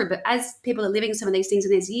entire story. But as people are living some of these things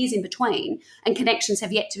and there's years in between and connections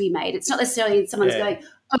have yet to be made, it's not necessarily someone's going,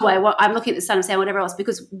 oh, well, I'm looking at the Son of Sam, whatever else,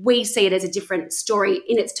 because we see it as a different story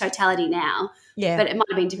in its totality now. Yeah. But it might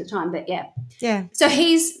have been a different time, but yeah. Yeah. So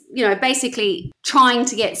he's, basically trying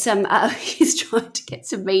to get some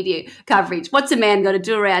media coverage. What's a man got to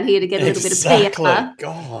do around here to get a little bit of PR?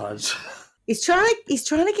 God. He's trying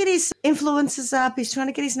to get his influences up. He's trying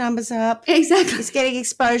to get his numbers up. Exactly. He's getting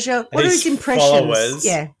exposure. What are His his impressions? followers.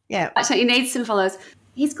 Yeah. So he needs some followers.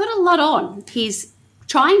 He's got a lot on. He's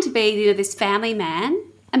trying to be, this family man,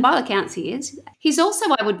 and by all accounts he is. He's also,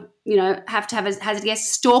 I would, have to have as a guess,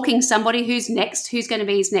 stalking somebody who's going to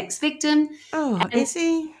be his next victim. Oh, And- is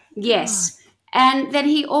he? Yes. And then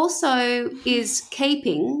he also is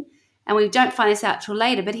keeping, and we don't find this out till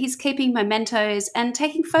later, but he's keeping mementos and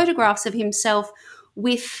taking photographs of himself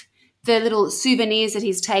with the little souvenirs that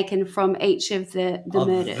he's taken from each of the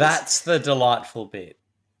murders. That's the delightful bit.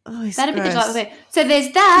 Oh, he's That'd be the gross. delightful bit. So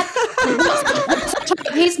there's that.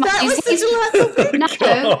 He's That was the delightful bit.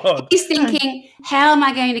 God. he's thinking, how am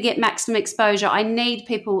I going to get maximum exposure? I need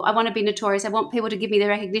people. I want to be notorious. I want people to give me the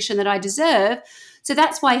recognition that I deserve. So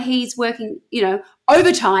that's why he's working,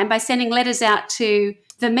 overtime by sending letters out to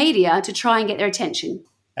the media to try and get their attention.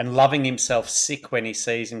 And loving himself sick when he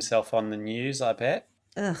sees himself on the news, I bet.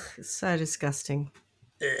 Ugh, it's so disgusting.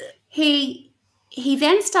 He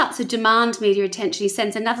then starts to demand media attention. He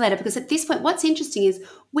sends another letter because at this point, what's interesting is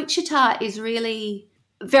Wichita is really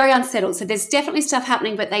very unsettled. So there's definitely stuff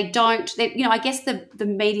happening, but I guess the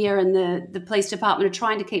media and the police department are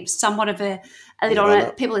trying to keep somewhat of a lid on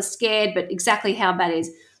it. People are scared, but exactly how bad it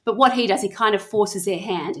is. But what he does, he kind of forces their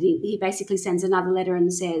hand, and he basically sends another letter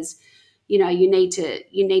and says, you need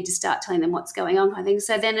to start telling them what's going on, kind of thing.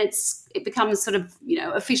 So then it becomes sort of,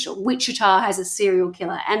 official. Wichita has a serial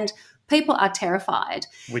killer, and people are terrified.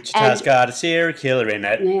 Wichita's got a serial killer in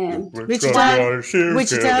it. Yeah.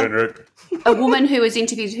 Wichita. A woman who was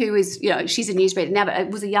interviewed, who is, she's a newsreader now, but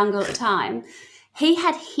was a young girl at the time. He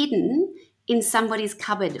had hidden in somebody's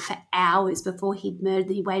cupboard for hours before he'd murdered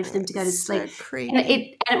them. He waited for them to go to sleep. So creepy. And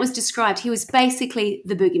it was described. He was basically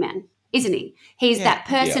the boogeyman, isn't he? He's that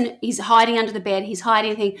person. He's hiding under the bed. He's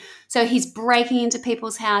hiding things. So he's breaking into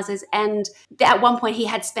people's houses. And at one point, he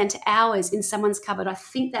had spent hours in someone's cupboard. I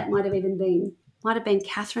think that might have been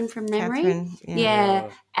Catherine from memory. Catherine, Yeah.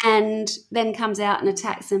 And then comes out and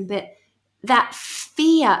attacks them. But that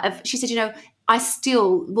fear of, she said, I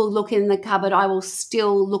still will look in the cupboard. I will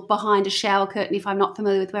still look behind a shower curtain if I'm not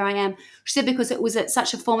familiar with where I am. She said because it was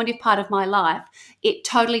such a formative part of my life, it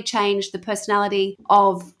totally changed the personality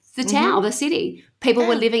of the town, of the city. People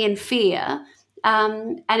were living in fear,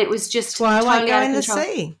 and it was just Why I won't totally go out of in the control.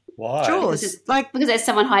 sea. Why? Jaws. Because there's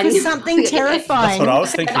someone hiding. Because something terrifying. That's what I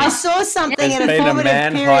was thinking. I saw something There's at a been a formative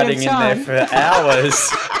man period hiding of in time. there for hours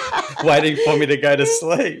waiting for me to go to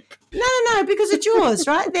sleep. No, because of Jaws,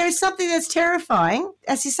 right? There is something that's terrifying.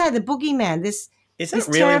 As you say, the boogeyman. This Is that this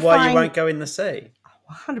really why you terrifying- won't go in the sea?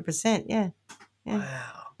 100%, yeah. Wow.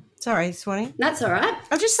 Sorry, Swanee. That's all right.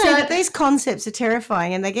 I'll just say So- that these concepts are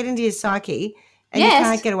terrifying and they get into your psyche and Yes. you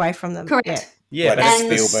can't get away from them. Correct. Yeah. Yeah, Like but it's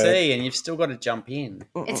the Spielberg. sea and you've still got to jump in.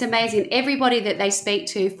 It's amazing. Everybody that they speak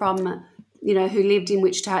to from, who lived in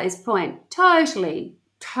Wichita at this point, totally,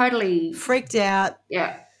 Freaked out,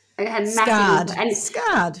 yeah, it had scarred. massive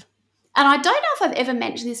Scarred. And I don't know if I've ever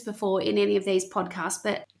mentioned this before in any of these podcasts,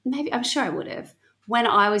 but maybe I'm sure I would have. When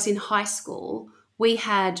I was in high school, we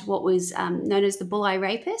had what was known as the Bulleye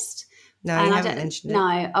Rapist. No, And you I haven't don't- mentioned it.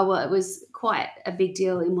 No, well, it was quite a big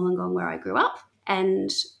deal in Wollongong where I grew up, and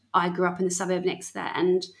I grew up in the suburb next to that,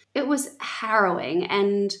 and it was harrowing.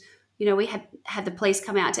 And we had the police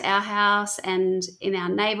come out to our house and in our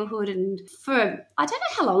neighbourhood, and for I don't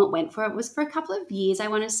know how long it went for. It was for a couple of years, I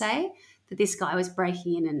want to say, that this guy was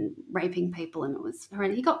breaking in and raping people, and it was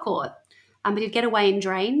horrendous. He got caught, but he'd get away in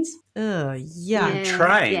drains. Oh, yuck. Yeah.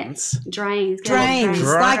 Trains? Yeah. Drains. Drains.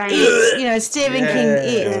 Like Drains. it, Stephen King,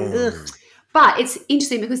 it. Ugh. But it's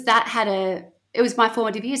interesting because it was my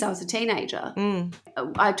formative years. I was a teenager.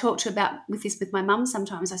 I talked with my mum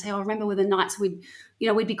sometimes. I say, I remember with the nights we'd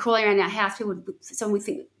be crawling around our house. Someone would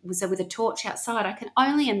think was there with a torch outside. I can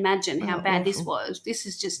only imagine how bad this was. This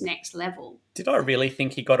is just next level. Did I really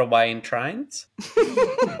think he got away in trains?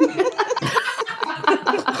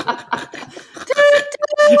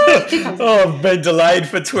 Oh, I've been delayed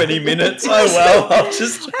for 20 minutes. Oh, well, I'll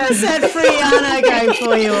just... How's that Friano going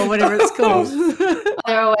for you or whatever it's called?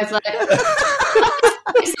 They're always like,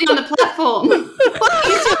 sitting on the platform. What are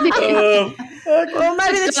you doing? Well,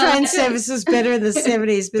 maybe the train service was better in the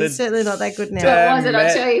 70s, but it's certainly not that good now. What was it?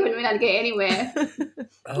 I'll tell you when we don't get anywhere.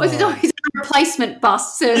 Was it always a replacement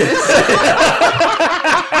bus service?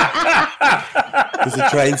 Because the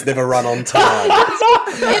trains never run on time.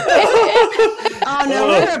 Oh, no,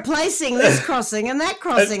 we're replacing this crossing and that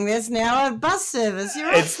crossing. There's now a bus service. You're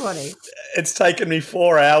right, Swanee. It's taken me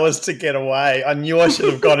 4 hours to get away. I knew I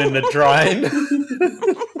should have got in the drain.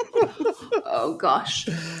 Oh, gosh.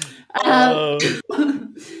 Around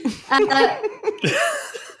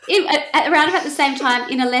about the same time,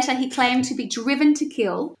 in a letter, he claimed to be driven to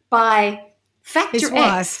kill by Factor His X,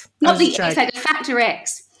 wife. not That was the a joke. X factor, Factor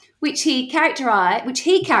X, which he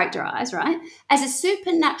characterized, right, as a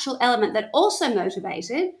supernatural element that also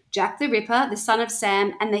motivated Jack the Ripper, the Son of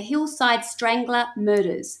Sam, and the Hillside Strangler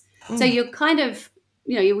murders. So you're kind of,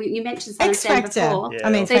 you mentioned Son of X Sam Factor. before. I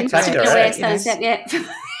mean, So you Factor must X. know where Yes. Son of Sam, yeah.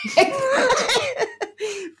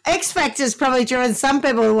 X Factor's probably driven some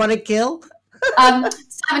people who want to kill.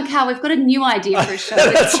 Simon Cowell, we've got a new idea for a show.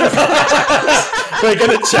 We're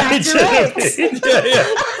going to change Factor it. X. Yeah.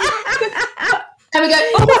 And we go,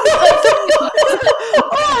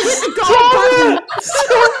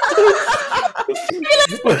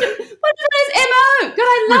 what is MO? God,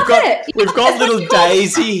 I love it. We've got little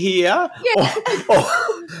Daisy here,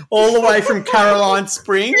 all the way from Caroline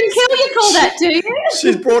Springs. Kill you call that, do you?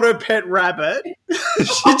 She's brought her pet rabbit.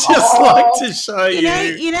 She'd just like to show you.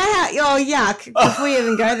 You know how, oh, yuck, before you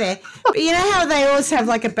even go there. But you know how they always have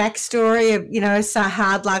like a backstory, a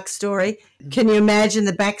hard luck story? Can you imagine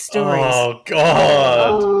the backstories? Oh,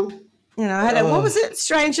 God. Oh, I had what was it?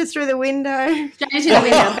 Stranger Through the Window? Stranger to the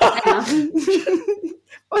window.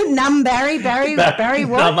 Or Numb Barry what? Barry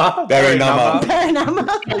Nummer. Barry Number.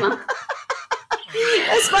 Emma.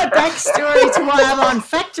 That's my backstory to why I'm on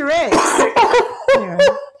Factor X. Anyway,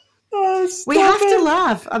 Oh, we have to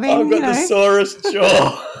laugh. I mean, I've got the sorest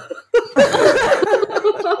jaw.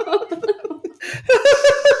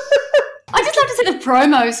 I just love to see the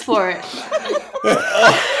promos for it.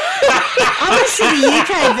 I want to see the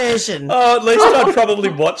UK version. Oh, at least I'd probably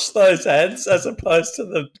watch those ads as opposed to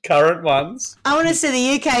the current ones. I want to see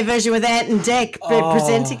the UK version with Ant and Dec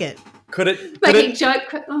presenting it. Could it Making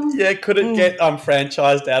joke. Oh. Yeah, could it get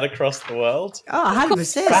franchised out across the world? Oh,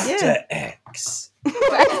 100%. Factor Yeah. X.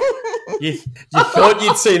 You thought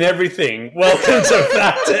you'd seen everything. Welcome to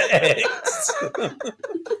Factor X.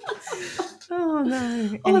 Oh,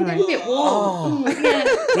 no. Oh, I'm getting a Anyway. bit warm. Yeah.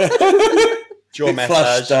 Jaw Big flush,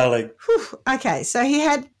 massage. darling. Okay, so he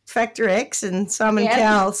had Factor X, and Simon Yeah.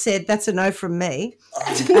 Cowell said, that's a no from me.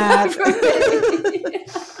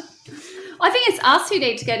 I think it's us who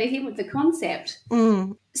need to go to him with the concept.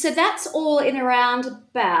 So that's all in around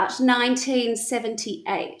about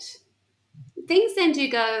 1978. Things then do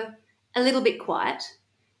go a little bit quiet,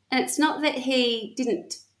 and it's not that he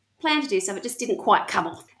didn't plan to do so, it just didn't quite come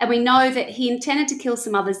off. And we know that he intended to kill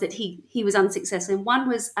some others that he was unsuccessful in. One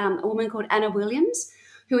was a woman called Anna Williams,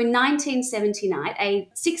 who in 1979, age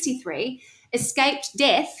 63, escaped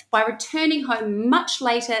death by returning home much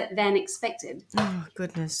later than expected. Oh,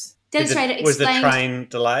 goodness. Demonstrator Was the explained train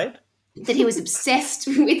delayed? that he was obsessed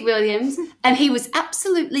with Williams, and he was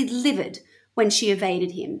absolutely livid when she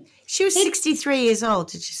evaded him. She was 63 years old,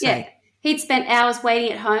 did you say? Yeah. He'd spent hours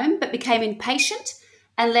waiting at home but became impatient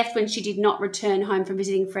and left when she did not return home from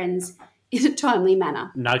visiting friends in a timely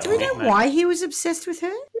manner. No Do we know commitment. why he was obsessed with her?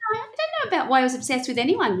 No, I don't know about why he was obsessed with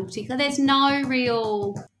anyone in particular. There's no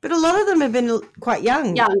real But a lot of them have been quite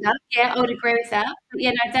young. younger. Yeah, I would agree with that.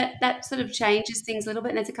 But, that sort of changes things a little bit,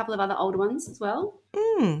 and there's a couple of other older ones as well.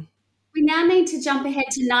 Mm. We now need to jump ahead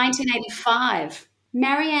to 1985.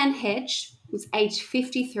 Marianne Hedge was aged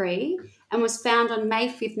 53 and was found on May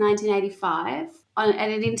 5th, 1985 at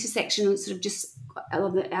an intersection sort of just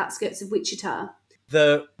on the outskirts of Wichita.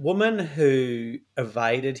 The woman who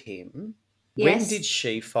evaded him, when Yes. did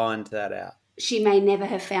she find that out? She may never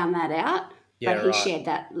have found that out, Yeah, but he right. shared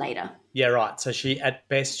that later. Yeah, right. So at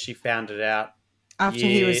best she found it out After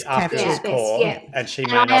he was after captured. he was Yeah, caught, yeah. and she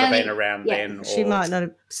And may I not have only- been around yeah. then. She or- might not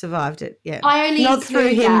have survived it, yeah. I only Not through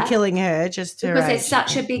include him that killing her, just her because age. there's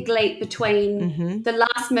such a big leap between the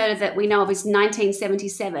last murder that we know of is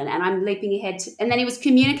 1977, and I'm leaping ahead to, and then he was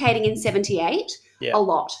communicating in 78 Yeah. a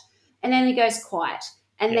lot, and then he goes quiet,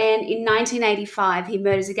 and Yeah. then in 1985 he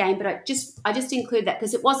murders again. But I just include that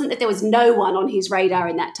because it wasn't that there was no one on his radar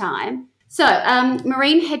in that time. So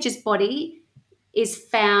Maureen Hedges' body is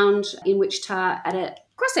found in Wichita at a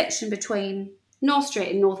cross section between North Street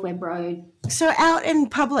and North Webb Road. So out in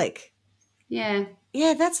public. Yeah.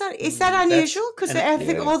 Yeah, is that unusual? Because I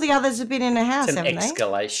think all the others have been in a house, It's an haven't they?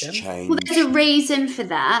 escalation. Change. Well, there's a reason for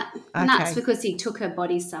that, and Okay. that's because he took her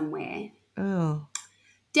body somewhere. Oh.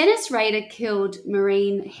 Dennis Rader killed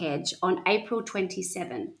Maureen Hedge on April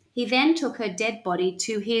 27. He then took her dead body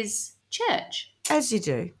to his church, As you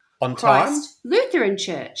do. On time? Christ Lutheran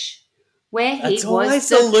Church, where he It's was always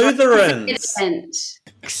the the Lutherans. president.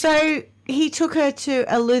 So he took her to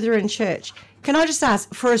a Lutheran church. Can I just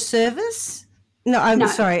ask, for a service? No, I'm No.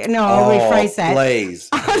 sorry. No, I'll rephrase that. Please.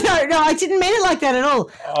 Oh, no, I didn't mean it like that at all.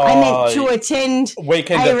 I meant to attend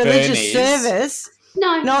Weekend a at religious Bernie's. service,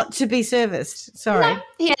 No, not to be serviced. Sorry. no,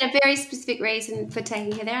 he had a very specific reason for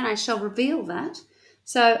taking her there, and I shall reveal that.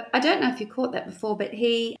 So I don't know if you caught that before, but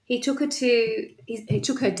he took her he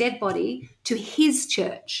took her dead body to his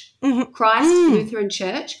church, Christ Lutheran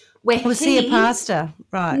Church, where Was he a pastor?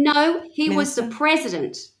 Right. No, he was the Minister?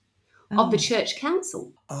 president of the church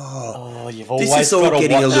council. Oh, you've This always is all got to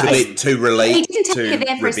getting a watch little this. bit too He didn't take her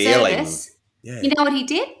there for a revealing. service. Yeah. You know what he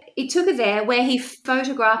did? He took her there where he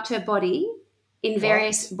photographed her body in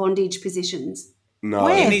various bondage positions. No.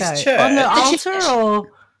 Where, In his though? church? On the The altar church.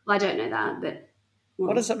 or? I don't know that, but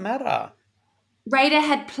What does it matter? Rader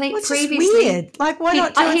had What's this previously weird? Like, why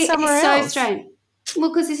not do it somewhere it's else? so strange. Well,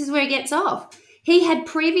 because this is where he gets off. He had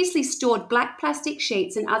previously stored black plastic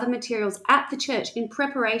sheets and other materials at the church in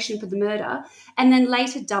preparation for the murder, and then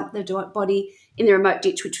later dumped the body in the remote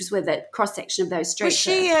ditch, which was where the cross section of those Was streets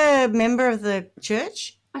she were. a member of the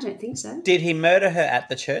church? I don't think so. Did he murder her at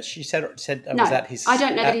the church? You said No, was that his? I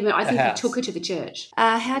don't know that he. I the think he house? took her to the church.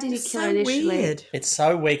 How did he It's kill so her initially? weird. It's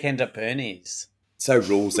so Weekend at Bernie's. So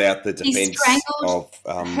rules out the He defence strangled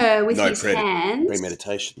of her with no his hands.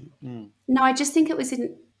 premeditation. No, I just think it was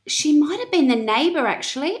in. She might have been the neighbour,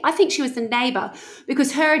 actually. I think she was the neighbour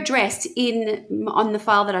because her address on the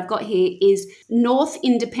file that I've got here is North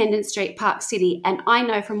Independence Street, Park City. And I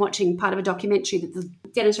know from watching part of a documentary that the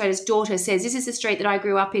demonstrator's daughter says, this is the street that I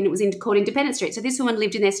grew up in. It was called Independence Street. So this woman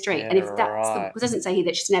lived in their street. and if that's right. it doesn't say here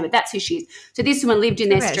that she's a neighbour, that's who she is. So this woman lived in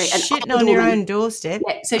their About street. An shitting older on your woman. own doorstep.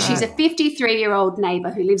 Yeah, so she's a 53-year-old neighbour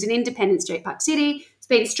who lives in Independence Street, Park City. Has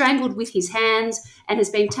been strangled with his hands and has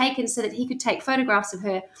been taken so that he could take photographs of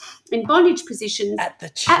her in bondage positions At the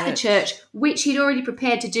church, which he'd already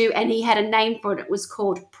prepared to do, and he had a name for it. It was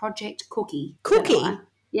called Project Cookie. Cookie? Don't know why.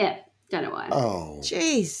 Yeah, don't know why. Oh,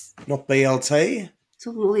 Jeez. not BLT? It's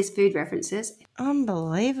all these food references.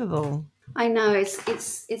 Unbelievable. I know it's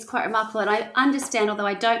quite remarkable, and I understand, although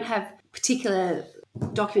I don't have particular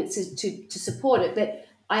documents to support it, but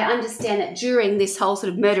I understand that during this whole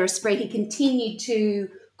sort of murderous spree, he continued to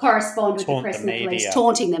correspond with the Taunt press the and the police, media.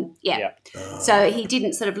 taunting them. Yeah. So he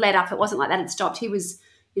didn't sort of let up. It wasn't like that had stopped. He was,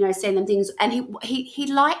 sending them things, and he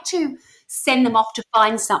liked to send them off to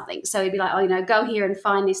find something. So he'd be like, go here and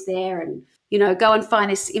find this there, and go and find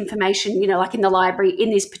this information, like in the library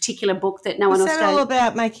in this particular book that no one Is else that all knows.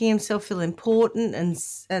 about making himself feel important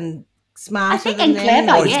and smarter I think than and them?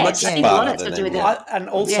 clever, Oh, he's yes. much I think a lot smarter of it's got to than do with them, that. And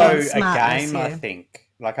also Yeah, a smartness, game, I yeah. think.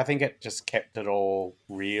 Like, I think it just kept it all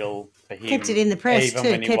real for him. Kept it in the press even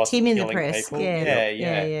too. when he Kept wasn't him in the killing press. people. Yeah.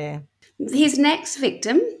 Yeah. His next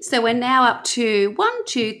victim, so we're now up to 1,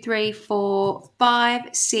 2, 3, 4, 5,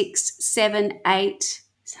 6, 7, 8.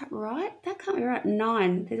 Is that right? That can't be right.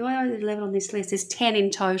 9. There's only 11 on this list. There's 10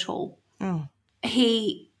 in total. Oh.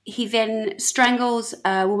 He then strangles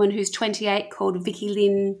a woman who's 28 called Vicky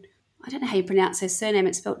Lynn. I don't know how you pronounce her surname.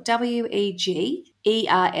 It's spelled Wegerle.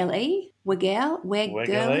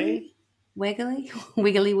 Wiggly?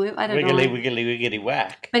 Wiggly whoop. I don't know. Wiggly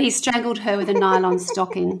whack. But he strangled her with a nylon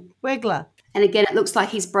stocking. Wegler. And again, it looks like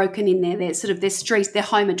he's broken in there. There's sort of their streets, their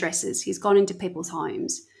home addresses. He's gone into people's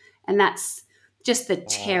homes. And that's just the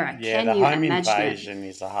terror. Yeah, Can the you home imagine it? invasion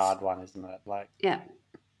is a hard one, isn't it? Like, Yeah.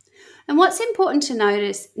 And what's important to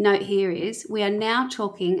note here is we are now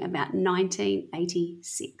talking about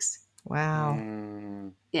 1986. Wow.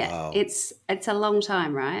 Yeah, Wow. it's a long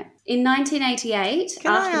time, right? In 1988,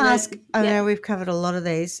 Can I after ask? I yeah. know we've covered a lot of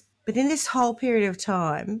these, but in this whole period of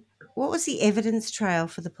time, what was the evidence trail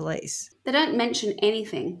for the police? They don't mention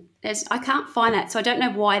anything. I can't find that, so I don't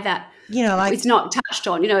know why that Like it's not touched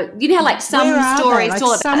on. You know how like some where are they? stories Like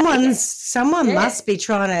all about someone Yeah. must be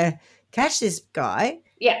trying to catch this guy.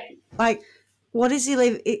 Yeah, Like, what does he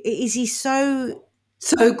leave? Is he so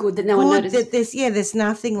so good that no one good notices. that there's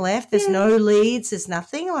nothing left? There's no leads. There's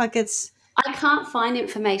nothing. Like, it's I can't find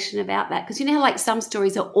information about that because you know how like some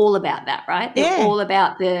stories are all about that, right? They're Yeah. all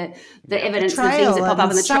about the evidence and Trail things that pop up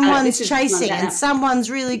and in the trail. someone's This is not chasing about and that. someone's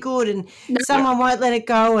really good and someone won't let it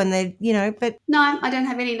go and they, but No, I don't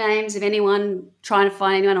have any names of anyone trying to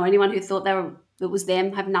find anyone or anyone who thought it was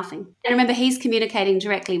them. Have nothing. And remember, he's communicating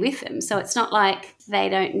directly with them, so it's not like they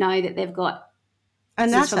don't know that they've got. This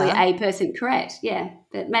is probably another. a person correct. Yeah,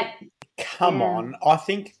 but Come Yeah. on. I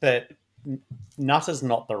think that nutter's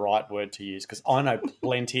not the right word to use because I know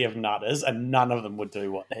plenty of nutters and none of them would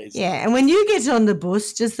do what he's Yeah, and when you get on the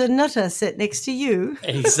bus, does the nutter sit next to you?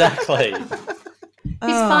 Exactly. His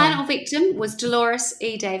Oh. final victim was Dolores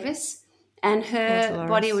E. Davis, and her Dolores.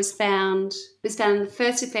 body was found on the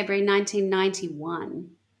 1st of February 1991.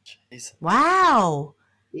 Jeez. Wow.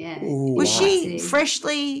 Yeah. Ooh. Was Wow. she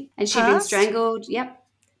freshly And she'd been passed? strangled,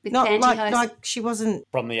 with Not pantyhose. like she wasn't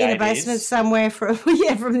From the in 80s. a basement somewhere from from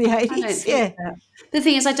the I don't 80s. think Yeah. so. The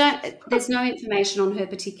thing is, there's no information on her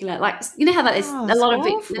particular, like, you know how there's Oh, a it's lot of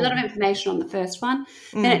awful. information on the first one,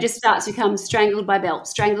 then Mm. it just starts to become strangled by belt,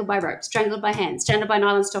 strangled by rope, strangled by hands, strangled by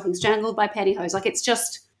nylon stockings, strangled by pantyhose. Like, it's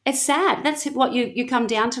sad. That's what you come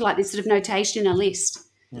down to, like this sort of notation in a list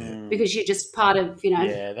because you're just part of,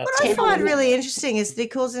 Yeah, that's What I Ten find of them. really interesting is that he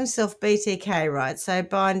calls himself BTK, right? So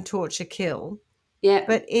bind, torture, kill. Yeah.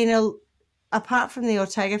 But apart from the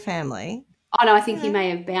Ortega family, Oh, no, I think he may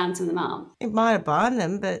have bound some of them up. it might have bound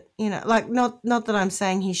them, but like not that I'm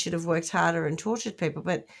saying he should have worked harder and tortured people,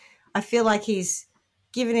 but I feel like he's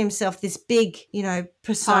given himself this big,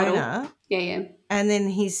 persona, Yeah. and then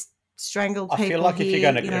he's strangled I people. feel like if you're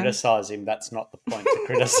here, going to criticise him, that's not the point to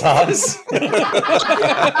criticise.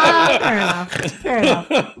 Fair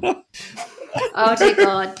enough. Oh, dear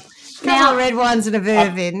God. Couple of red ones and a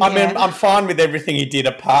verve in. I mean, I'm fine with everything he did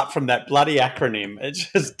apart from that bloody acronym.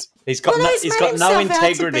 It's just he's got he's got no made himself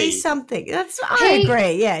out to be integrity. something. I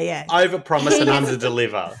agree. Yeah. Overpromise and He-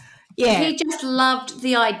 underdeliver. Yeah. He just loved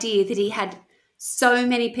the idea that he had so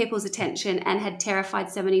many people's attention and had terrified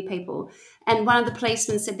so many people. And one of the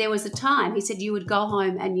policemen said there was a time, he said you would go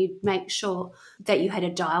home and you'd make sure that you had a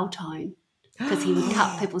dial tone because he would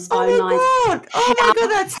cut people's phone lines. Oh my god,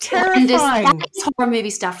 that's And terrifying. that's horror movie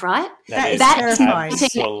stuff, right? That is That terrifying. is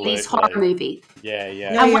 1980s horror movie. Yeah. No, you're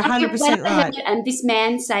And when I 100% heard right. And this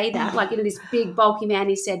man say that, like, this big bulky man,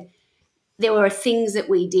 he said, there were things that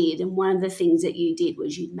we did, and one of the things that you did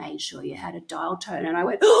was you made sure you had a dial tone. And I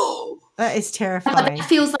went, oh, That is but terrifying. that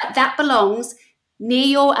feels like that belongs near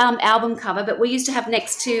your album cover. But we used to have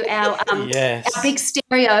next to our Yes. our big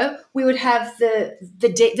stereo, we would have the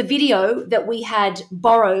video that we had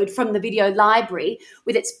borrowed from the video library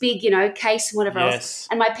with its big, case and whatever Yes. else.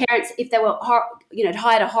 And my parents, if they were,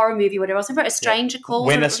 hired a horror movie or whatever else, remember A Stranger Calls?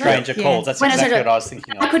 When or a whatever? stranger Yeah. calls, that's When a exactly stranger- what I was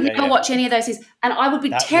thinking of. I could Yeah, never watch any of those things, and I would be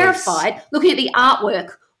That was- terrified looking at the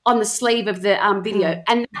artwork on the sleeve of the video.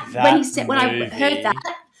 And when he said, when I movie. heard that,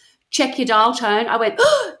 check your dial tone, I went,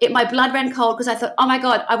 my blood ran cold because I thought, oh my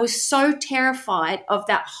God, I was so terrified of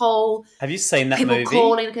that whole Have you seen that people movie?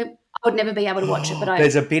 calling. I would never be able to watch it, but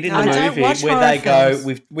There's a bit in I the don't movie watch where horror they go,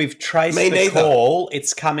 films. we've traced Me the neither. call,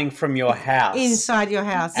 it's coming from your house. Inside your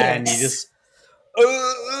house. And yes. you just,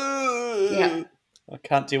 Yeah. I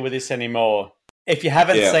can't deal with this anymore. If you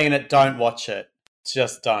haven't Yeah. seen it, don't watch it.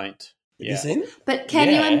 Just don't. Have you seen it? But can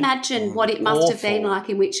Yeah. you imagine what it must have been Awful. like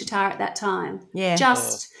in Wichita at that time? Yeah.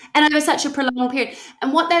 And over such a prolonged period.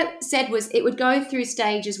 And what they said was it would go through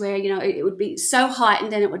stages where, it would be so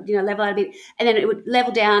heightened and it would, level out a bit, and then it would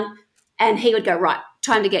level down and he would go, right,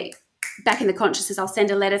 time to get back in the consciousness. I'll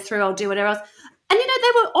send a letter through, I'll do whatever else. And,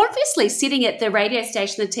 they were obviously sitting at the radio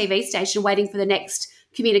station, the TV station, waiting for the next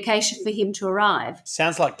communication for him to arrive.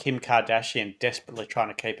 Sounds like Kim Kardashian desperately trying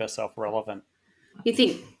to keep herself relevant. You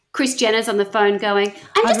think Kris Jenner's on the phone going,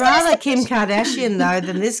 I'd rather Kim Kardashian, though,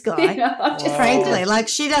 than this guy. Frankly, like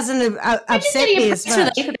she doesn't upset me as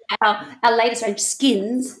much. Our latest range,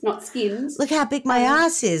 Skins, not Skins. Look how big my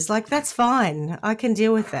ass is. Like, that's fine. I can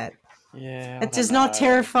deal with that. Yeah. It does not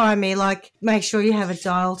terrify me. Like, make sure you have a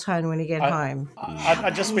dial tone when you get I- home. I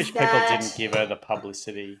just wish people that? didn't give her the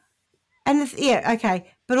publicity. And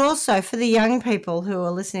okay. But also for the young people who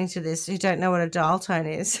are listening to this who don't know what a dial tone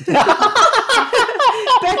is.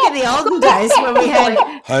 Back in the olden days when we had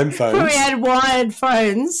Home phones. when we had wired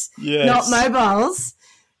phones, Yes. not mobiles,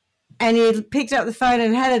 and you picked up the phone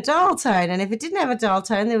and had a dial tone. And if it didn't have a dial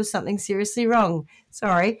tone, there was something seriously wrong.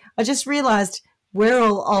 Sorry. I just realised we're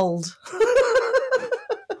all old.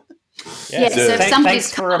 Yeah, so if Thanks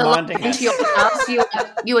somebody's for cut the line reminding us. into your house,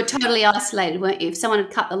 you were totally isolated, weren't you? If someone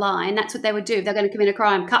had cut the line, that's what they would do. If they're going to commit a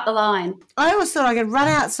crime, cut the line. I always thought I could run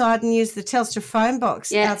outside and use the Telstra phone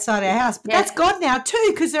box outside our house. But Yeah. that's gone now too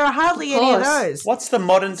because there are hardly any of course. those. What's the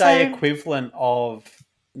modern day So- equivalent of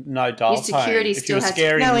no dial Your security tone? If still you were has-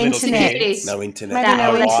 scaring No little internet. kids. No internet. Maybe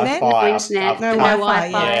no internet? Wi-Fi. No internet, No no Wi-Fi,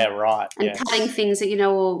 Wi-Fi. Yeah, right. And yes. cutting things that,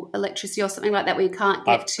 or electricity or something like that where you can't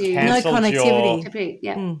get I've to. cancelled connectivity.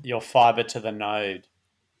 Yeah. your fiber to the node.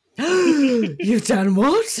 You've done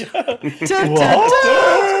what? Dun, dun,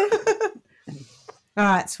 dun. All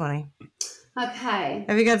right, Swanee. Okay.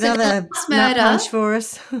 Have you got So the another last nut murder- punch for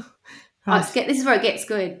us? This is where it gets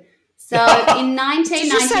good. So in Did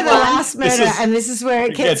you say the 1991, last murder and this is where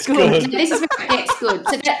it gets good? this is where it gets good.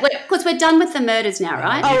 So because we're done with the murders now,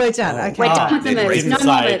 right? Oh, we're done. Okay. We're done with the didn't murders. read No the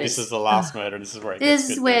more Say murders. this is the last murder. This is where it This gets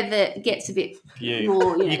is good. where it gets a bit you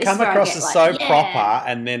more. you this is come where I across get as like, so yeah. proper,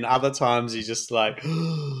 and then other times you just like.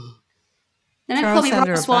 They don't Throw call me us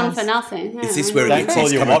under Rob a Swan bus. for nothing. Is this where it Don't gets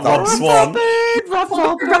call you coming what, Rob from? Swan?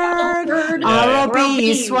 Ruffle bird,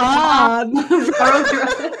 R.O.B. Swan.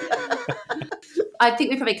 I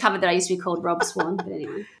think we probably covered that I used to be called Rob Swan, but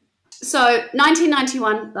anyway. So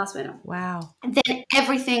 1991, last murder. Wow. And then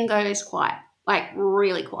everything goes quiet, like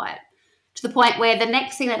really quiet, to the point where the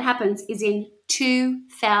next thing that happens is in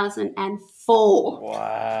 2004.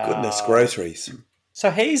 Wow. Goodness, groceries.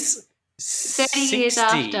 So he's 30 years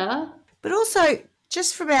 60. after. But also,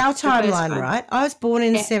 just from our first timeline, crime. right? I was born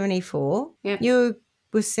in Yeah. 74. Yeah. You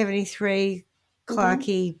were 73.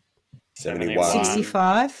 Clarky, 71.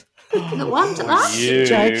 65. The one to last? You,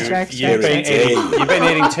 Joke. you've been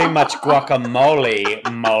eating too much guacamole,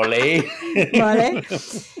 Molly. Righto.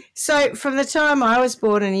 So from the time I was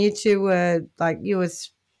born and you two were, like, you were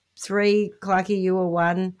 3, Clarky, you were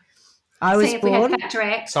 1. I was See if we had born. Factor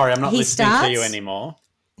X. Sorry, I'm not He listening to you starts- anymore.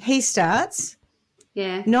 He starts.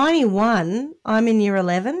 Yeah. 91, I'm in year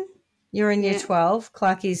 11. You're in year Yeah. 12.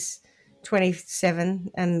 Clarky's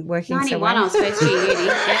 27 and working 91, I somewhere. was first year uni.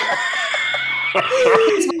 Yeah. What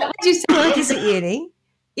did you say? Clarky's at uni.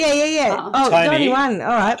 Yeah. Oh, Tony. 91. All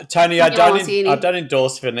right. Tony, I was uni. I don't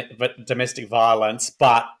endorse for domestic violence,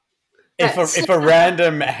 but That's- if a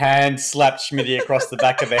random hand slapped Schmitty across the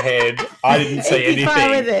back of the head, I didn't see He'd be fine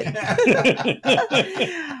with anything.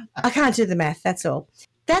 it. I can't do the math. That's all.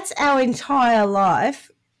 That's our entire life.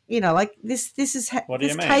 Like this is What do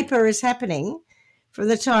you this mean? caper is happening from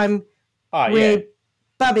the time Oh, we're yeah.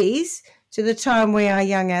 bubbies to the time we are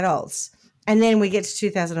young adults, and then we get to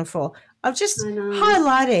 2004. I'm just I know.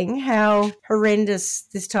 highlighting how horrendous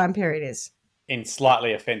this time period is. In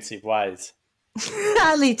slightly offensive ways.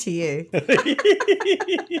 Only to you.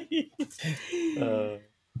 Okay.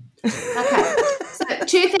 So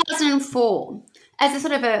 2004, as a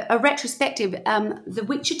sort of a retrospective, the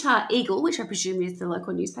Wichita Eagle, which I presume is the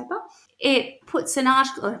local newspaper, it puts an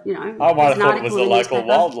article, I might have there's an thought it was article the in local newspaper.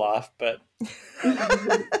 wildlife, but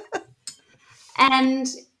And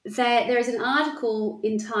there is an article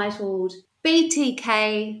entitled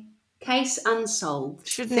BTK Case Unsolved,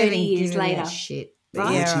 Shouldn't 30 even years give him later. that shit.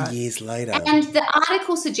 30 Yeah, right. years later. And the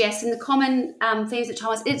article suggests, and the common themes at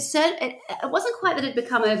times, it wasn't quite that it had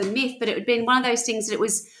become urban myth, but it had been one of those things that it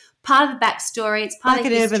was part of the backstory. It's part Like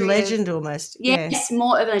of an the urban history of- legend almost. Yes,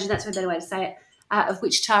 more urban legend. That's a better way to say it. Of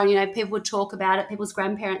Wichita, people would talk about it. People's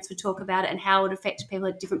grandparents would talk about it and how it affected people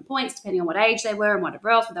at different points, depending on what age they were and whatever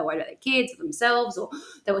else. Whether they were worried about their kids or themselves, or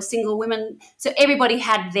they were single women. So everybody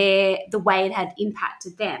had the way it had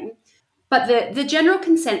impacted them. But the general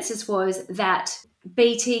consensus was that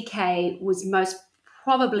BTK was most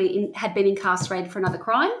probably had been incarcerated for another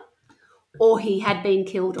crime, or he had been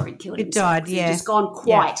killed, or he'd killed He himself. died, 'cause he'd yeah. just gone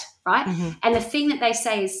quiet, right? Mhm. And the thing that they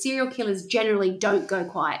say is serial killers generally don't go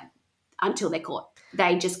quiet until they're caught.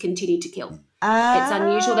 They just continue to kill. It's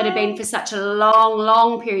unusual that it had been for such a long,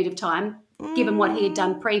 long period of time, given what he had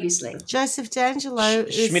done previously. Joseph D'Angelo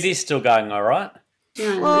is... Schmitty's still going all right.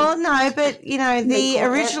 Well, no, but, the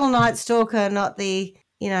caught original Night Stalker, not the,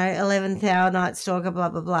 11th hour Night Stalker, blah,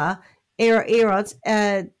 blah, blah, Erods,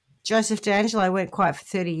 Joseph D'Angelo went quiet for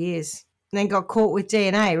 30 years and then got caught with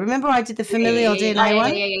DNA. Remember I did the familial DNA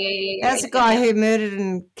one? That's the guy who murdered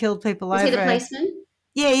and killed people Was over... he the policeman?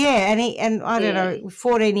 Yeah, and I don't know,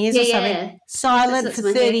 14 years or Yeah, something. yeah. Silent That's for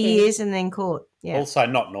my 30 thinking. years and then caught. Yeah. Also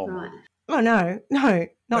not normal. Right. Oh, no, not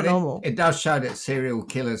But normal. It does show that serial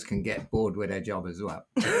killers can get bored with their job as well.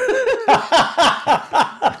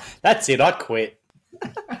 That's it. I quit.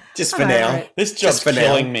 Just for I now. know. This job's for now.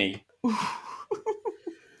 killing me.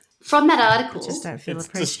 From that article, Just don't feel It's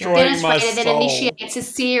appreciated. destroying my Demonstrator then soul. initiates a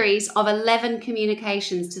series of 11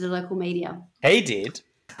 communications to the local media. He did.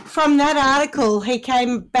 from that article, he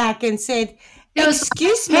came back and said, It was-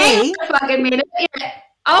 "Excuse Hang me, on a fucking minute. Yeah,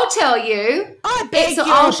 I'll tell you. I beg So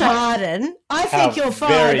your I'll show- pardon. I How think you're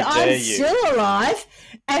very fine. dare I'm you." still alive,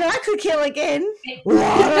 and I could kill again. What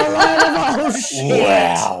a load of old shit!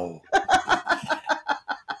 Wow.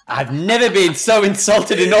 I've never been so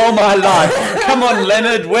insulted in all my life. Come on,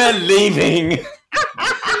 Leonard, we're leaving.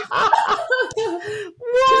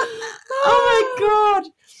 What? Oh my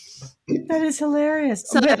god, that is hilarious.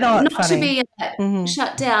 So but not not funny. to be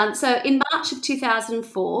shut down. So in March of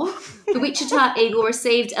 2004, the Wichita Eagle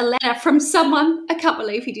received a letter from someone, I can't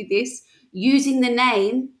believe he did this, using the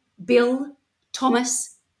name Bill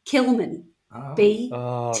Thomas Kilman. Oh.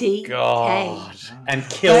 BTK. God. And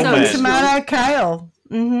Tomato, Kilman. tomato, kale.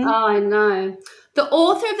 Mm-hmm. Oh, I know. The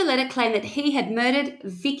author of the letter claimed that he had murdered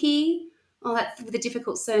Vicky, that's with a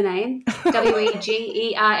difficult surname, Wegerle,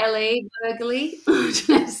 Burgley. I don't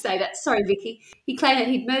know how to say that. Sorry, Vicky. He claimed that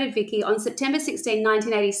he'd murdered Vicky on September 16,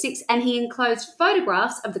 1986, and he enclosed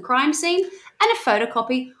photographs of the crime scene and a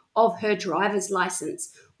photocopy of her driver's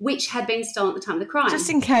license, which had been stolen at the time of the crime. Just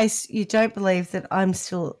in case you don't believe that I'm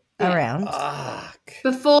still around. Fuck.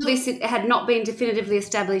 Before this, it had not been definitively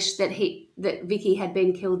established that Vicky had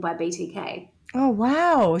been killed by BTK. Oh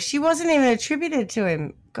wow, she wasn't even attributed to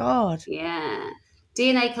him. God. Yeah.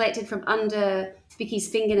 DNA collected from under Vicky's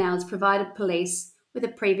fingernails provided police with a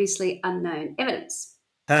previously unknown evidence.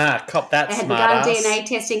 Ah, cop that They had smart begun ass. DNA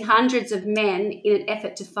testing hundreds of men in an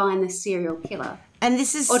effort to find the serial killer. And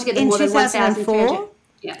this is Altogether in more than 1,000 2004.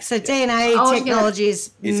 Yeah. So DNA Oh, technology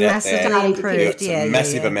is Is out massively there. improved. Yeah,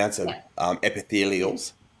 massive amounts of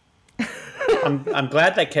epithelials. I'm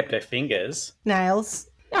glad they kept her fingers. Nails.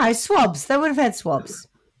 No, swabs. They would have had swabs.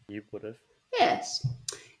 You would have. Yes.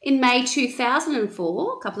 In May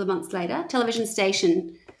 2004, a couple of months later, television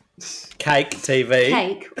station Cake TV.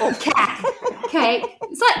 Cake, or CAC, Cake,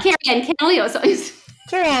 it's like Carrie Ann Kennelly or something.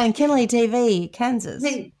 Carrie Ann Kennelly TV, Kansas. I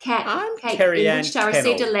think CAC, I'm Cake Carrie in Ann Wichita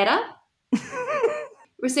received a Kennel. letter.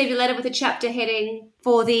 Received a letter with a chapter heading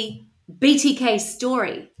for the BTK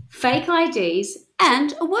story, fake IDs,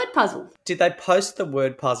 and a word puzzle. Did they post the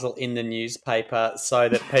word puzzle in the newspaper so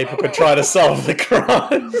that people could try to solve the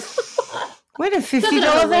crime? Win a $50 Something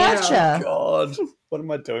I'm aware of. voucher. God, what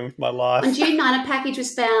am I doing with my On life? June 9, a package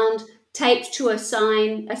was found taped to a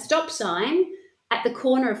stop sign at the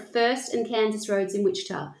corner of First and Kansas Roads in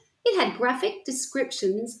Wichita. It had graphic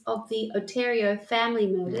descriptions of the Ontario family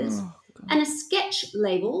murders and a sketch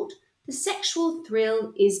labelled "The Sexual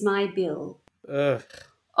Thrill Is My Bill." Ugh.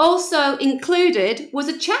 Also included was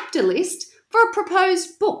a chapter list for a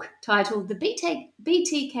proposed book titled The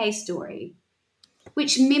BTK Story,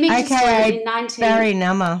 which mimicked a story AKA in 19... Barry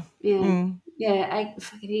Nummer. Yeah, yeah,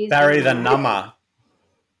 fuck, it is. Barry the Number.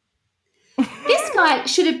 This guy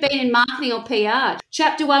should have been in marketing or PR.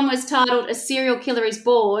 Chapter 1 was titled "A Serial Killer is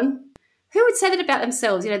Born." Who would say that about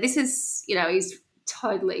themselves? This is, he's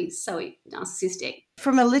totally so narcissistic.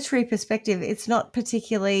 From a literary perspective, it's not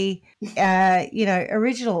particularly,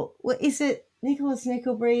 original. Is it Nicholas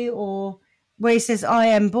Nickleby or where he says, "I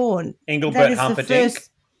am born"? Engelbert Humperdinck.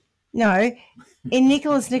 No, in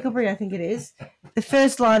Nicholas Nickleby, I think it is. The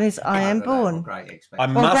first line is, "I am born." Great I expectations. Or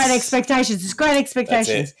must. Great Expectations. It's Great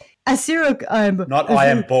Expectations. That's A serial. Not I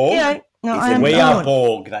am Borg. No, I am We born. are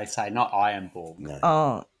Borg, they say, not I am Borg. No.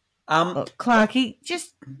 Oh, look, Clarky,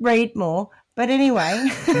 just read more. But anyway,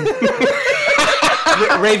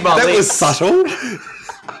 Read my That was lips. subtle.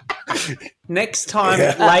 Next time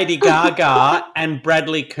Lady Gaga and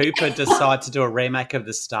Bradley Cooper decide to do a remake of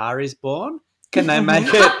The Star is Born, can they make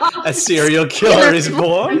it A Serial Killer is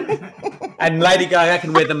Born? And Lady Gaga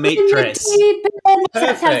can wear the meat dress. How does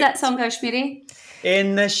Perfect. that song go, Schmitty?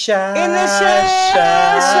 In the shadow. In the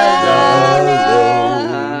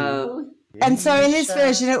Oh. and so in this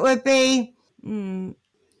version, it would be.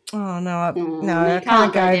 Oh no! I you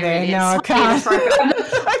can't go there, there. it is. No, I can't.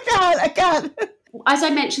 I can't. As I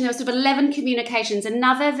mentioned, there were sort of 11 communications.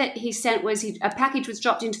 Another that he sent was a package was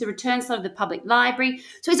dropped into the return slot of the public library.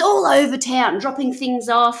 So he's all over town, dropping things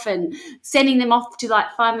off and sending them off to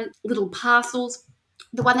like 5 little parcels.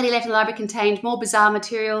 The one that he left in the library contained more bizarre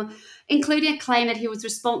material, including a claim that he was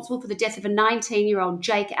responsible for the death of a 19-year-old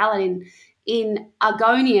Jake Allen in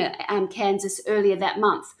Argonia, Kansas, earlier that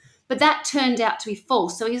month. But that turned out to be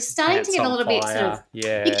false. So he was starting to get a little bit sort of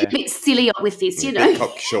a bit silly with this, Bit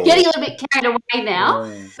cocksure. getting a little bit carried away now. A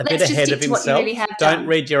Let's bit just ahead stick of to what you himself. really have Don't done.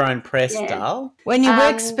 read your own press, Yeah. Dal. When your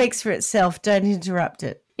work speaks for itself, don't interrupt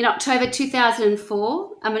it. In October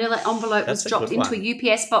 2004, a manila envelope That's was a dropped good into one.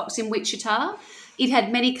 a UPS box in Wichita. It had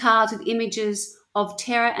many cards with images of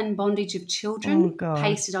terror and bondage of Oh, children God.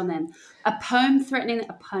 pasted on them. A poem threatening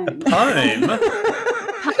a poem. Home?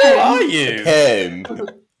 Who are you?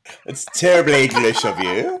 It's terribly English of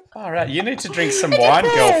you. All right, you need to drink some wine,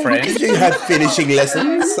 Did girlfriend. you have finishing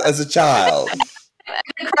lessons as a child?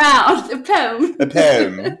 A crowd, a poem. A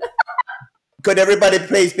poem. Could everybody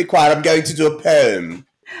please be quiet? I'm going to do a poem.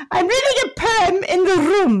 I'm reading a poem in the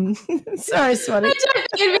room. Sorry, Swanee. I don't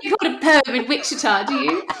think it'd be called a poem in Wichita, do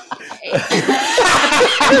you?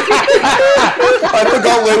 I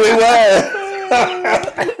forgot where we were.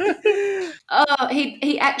 Oh,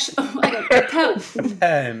 he actually. Oh my God, a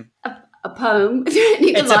poem. A poem.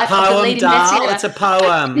 It's a poem, doll. It's a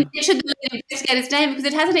poem. It should be the investigator's name because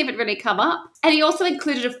it hasn't even really come up. And he also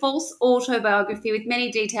included a false autobiography with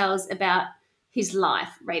many details about his life.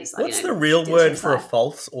 What's the real word for a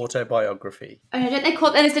false autobiography? Oh, don't they call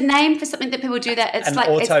it? There's a name for something that people do that. It's An like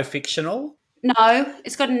auto-fictional? No,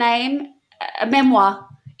 it's got a name, a memoir.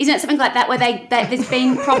 Isn't it something like that where there's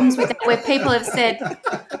been problems with that where people have said,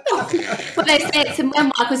 well, they say it's a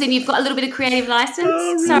memoir because then you've got a little bit of creative license?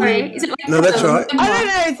 Oh, really? Sorry. Is it like No, that's right. I don't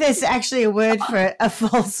know if there's actually a word for a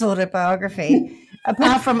false autobiography,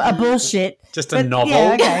 apart from a bullshit. Just a But, novel?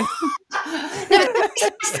 Yeah, okay.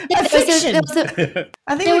 A fiction.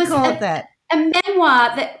 I think we call it that. A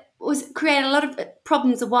memoir that created a lot of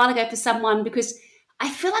problems a while ago for someone because I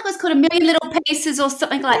feel like it was called A Million Little Pieces or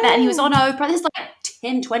something like that. And he was on Oprah. This is like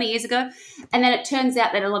 10, 20 years ago. And then it turns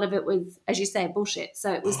out that a lot of it was, as you say, bullshit.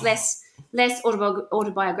 So it was less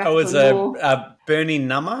autobiographical. Oh, it was a Bernie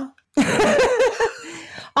Nummer?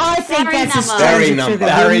 I think Barry that's a Nummer. stranger through the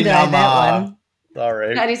Barry window, Nummer. that one.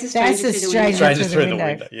 Sorry. That is a That's stranger a through the stranger window. Strangers through through the the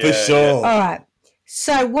window. window. For sure. All right.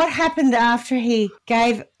 So what happened after he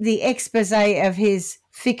gave the expose of his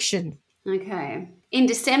fiction? Okay. In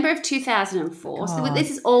December of 2004, so God. this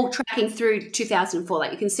is all tracking through 2004,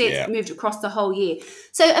 like you can see it's Yeah. moved across the whole year.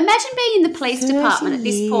 So imagine being in the police 30 department at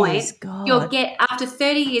this years, point. God. You'll get after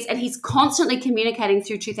 30 years, and he's constantly communicating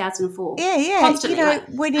through 2004. Yeah. Constantly, You know, like,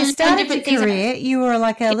 when you and started your different things happen. career, you were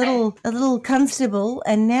like a little constable,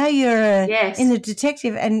 and now you're Yes. in the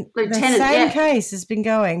detective, and Lieutenant, the same yeah. case has been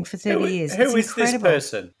going for 30 years. Who It's is this incredible.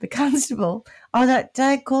 person? The constable. Oh,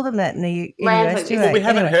 don't call them that in the Randall. US, do Well, they? We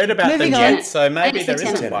haven't Anyway, heard about them moving on. yet, so maybe It's there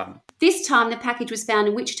Lieutenant. isn't one. This time, the package was found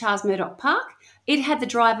in Wichita's Murdoch Park. It had the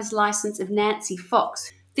driver's license of Nancy Fox.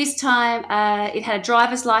 This time, it had a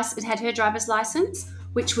driver's license. It had her driver's license,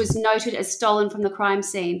 which was noted as stolen from the crime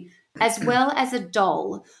scene, as well as a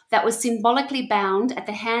doll that was symbolically bound at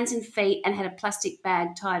the hands and feet and had a plastic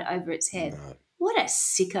bag tied over its head. What a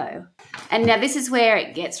sicko. And now this is where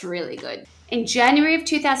it gets really good. In January of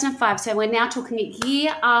 2005, so we're now talking a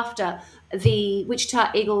year after the Wichita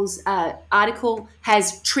Eagles article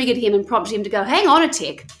has triggered him and prompted him to go, hang on a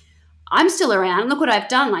tick. I'm still around. Look what I've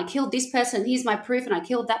done. I killed this person. Here's my proof. And I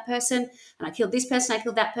killed that person. And I killed this person. I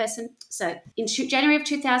killed that person. So in January of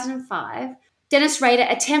 2005, Dennis Rader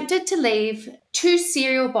attempted to leave 2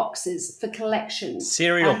 cereal boxes for collection.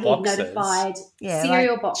 Cereal He'd boxes? notified Yeah,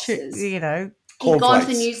 cereal like, boxes. You know, He'd gone to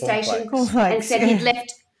the Cornflakes. news station Cornflakes, and said yeah.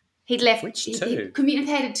 he'd left Which he two?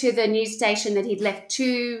 communicated to the news station that he'd left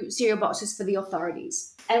 2 cereal boxes for the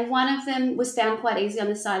authorities. And one of them was found quite easily on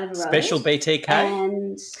the side of a road. Special BTK?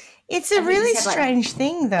 And it's I a think really he said, like- strange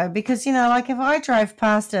thing, though, because, you know, like if I drove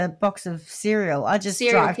past a box of cereal, I just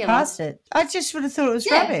Serial drive killer. past it. I just would have thought it was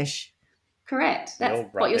Yeah. rubbish. correct. That's You're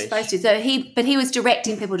what you're rubbish. supposed to. So he was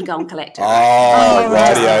directing people to go and collect it. Oh,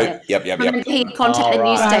 right. rightio. Yep. And he'd contact the Oh,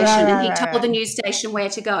 news right. station and he Right. told the news station where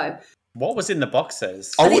to go. What was in the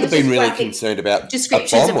boxes? I think would have it was been just really graphic concerned about a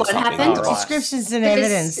descriptions bomb of or what something. happened. Oh, right. Descriptions and But this-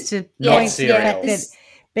 evidence to Not point to the fact that cereals.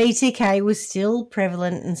 BTK was still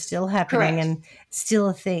prevalent and still happening Correct. and still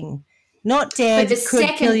a thing. Not But dead, the could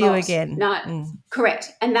second kill you box- again. No, Mm.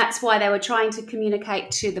 correct. And that's why they were trying to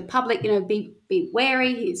communicate to the public, you know, be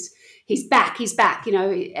wary. He's back, you know,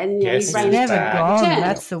 and you know, Yes, his he's brain It's is never back. gone. returned.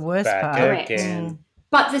 That's the worst Back part. Correct. again.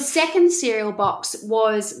 But the second cereal box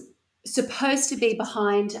was supposed to be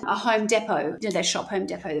behind a Home Depot, you know, their shop Home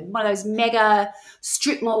Depot, one of those mega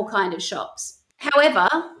strip mall kind of shops. However,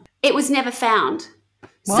 it was never found.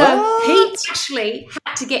 So he What? actually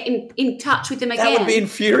had to get in touch with them again. That would be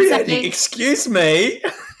infuriating. Exactly. Excuse me.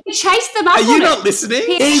 He chased them up Are you on not it. listening?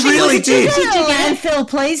 He He actually really was did. attempting to No, get it. landfill,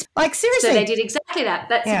 please. Like, So they seriously. did exactly that.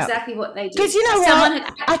 That's Yeah. exactly what they did. Because you know Someone what?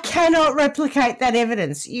 had- I cannot replicate that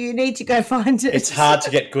evidence. You need to go find it. It's hard to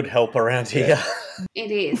get good help around here.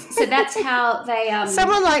 It is. So that's how they.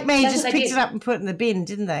 Someone like me that's just what they picked did. it up and put it in the bin,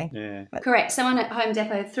 didn't they? Yeah. Correct. Someone at Home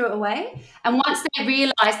Depot threw it away, and once they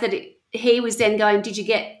realised that he was then going, did you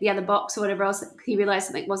get the other box or whatever else? He realised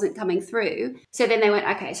something wasn't coming through. So then they went,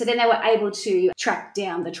 okay. So then they were able to track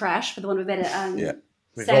down the trash, for the want of a better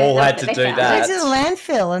We've say all had that to they do found. that. Went to the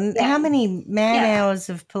landfill, and Yeah. how many man Yeah. hours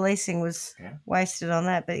of policing was wasted on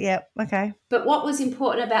that? But yeah, okay. But what was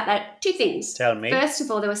important about that? Two things. Tell me. First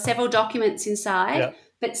of all, there were several documents inside. Yeah.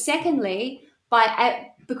 But secondly,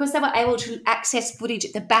 because they were able to access footage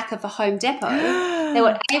at the back of the Home Depot, they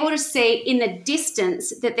were able to see in the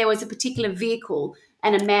distance that there was a particular vehicle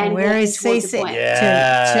and a man Where walking is towards the CC? point.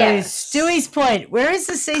 Yeah. To Yes. Stewie's point, where is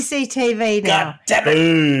the CCTV now? God damn it.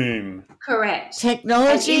 Boom. Correct.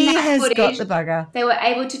 Technology And in that has got footage, the bugger. They were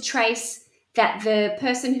able to trace that the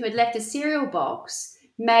person who had left the cereal box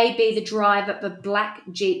may be the driver of a black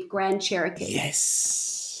Jeep Grand Cherokee.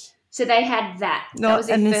 Yes. So they had that. That Not was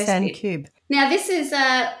a their first Nissan bit. Cube. Now this is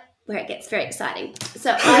where it gets very exciting.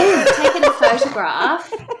 So I've taken a photograph.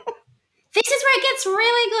 This is where it gets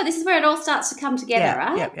really good. This is where it all starts to come together,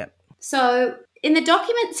 right? Yep. So in the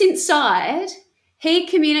documents inside, he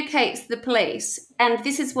communicates to the police, and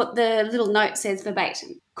this is what the little note says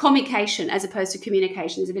verbatim. Communication as opposed to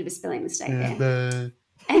communication. There's a bit of a spelling mistake there.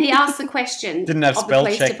 And he asks the question Didn't have of the spell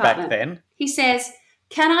police check department. back then. He says,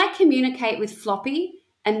 can I communicate with Floppy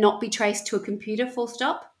and not be traced to a computer, full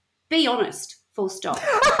stop? Be honest, full stop.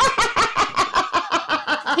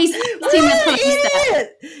 He's asking the police that.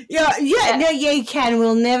 Yeah, no, you can.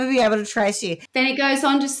 We'll never be able to trace you. Then it goes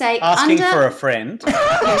on to say, Asking for a friend.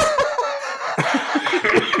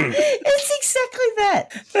 It's exactly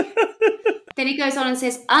that. Then he goes on and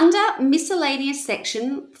says, under miscellaneous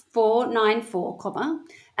section 494, comma,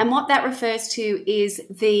 and what that refers to is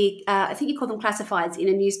the, I think you call them classifieds in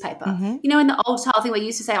a newspaper. Mm-hmm. You know, in the old style thing where you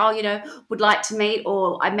used to say, would like to meet,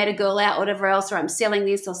 or I met a girl out, or whatever else, or I'm selling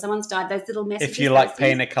this, or someone's died, those little messages. If you like those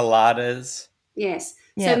things. pina coladas. Yes.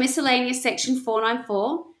 Yeah. So miscellaneous section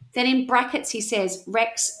 494. Then in brackets he says,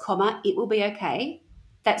 Rex, comma, it will be okay.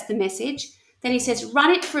 That's the message. Then he says,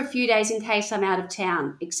 run it for a few days in case I'm out of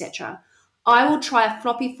town, etc. I will try a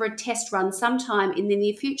floppy for a test run sometime in the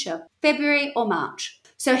near future, February or March.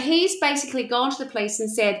 So he's basically gone to the police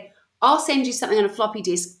and said, I'll send you something on a floppy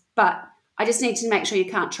disk, but I just need to make sure you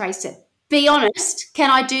can't trace it. Be honest,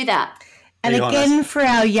 can I do that? And Be again, honest. for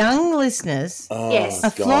our young listeners, Yes.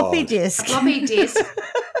 a floppy disk. Floppy disk.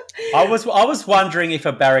 I was wondering if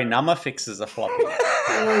a Barry Nummer fixes a floppy.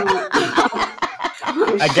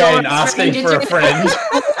 Again, asking for a friend.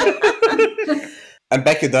 And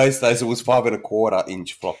back in those days, it was 5 1/4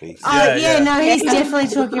 inch floppies. Yeah, no, he's definitely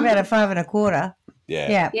talking about a 5 1/4.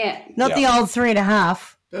 Yeah. Yeah. Not the old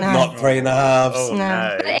 3.5. No. Not 3.5. Oh, No.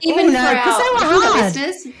 no. But even Oh, no, for 'cause they our were hard.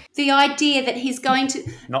 listeners, the idea that he's going to,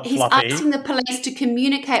 Not he's floppy. asking the police to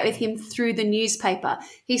communicate with him through the newspaper.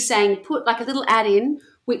 He's saying, put like a little ad in,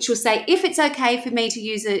 which will say, if it's okay for me to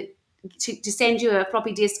use it, to send you a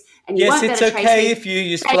floppy disk, and you Yes, won't be it's able to trace okay me, if you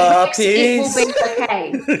use say, Rex, it floppies. will be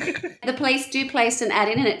okay. The police do place an ad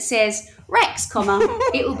in, and it says, Rex, comma,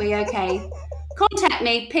 it will be okay. Contact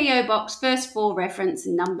me, P.O. Box, first 4 reference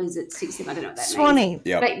and numbers at 6. I don't know what that means. Swanee,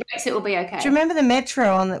 Yep. But Rex, it will be okay. do you remember the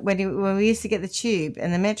Metro when we used to get the tube,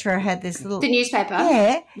 and the Metro had this little The newspaper?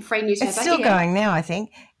 yeah, The free newspaper? it's still yeah. going now, I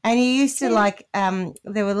think. And you used to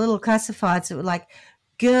there were little classifieds that were like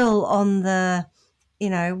girl on the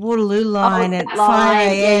Waterloo line at that 5 line,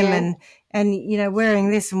 a.m. yeah. and wearing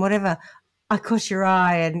this and whatever. I caught your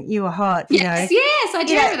eye and you were hot. Yes, I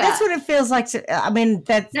do You know, remember that's that. what it feels like. I mean,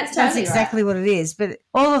 that's totally exactly what it is. But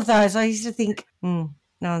all of those, I used to think, no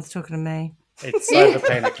one's talking to me. It's so the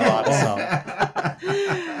pina colada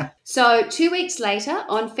song. So 2 weeks later,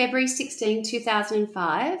 on February 16,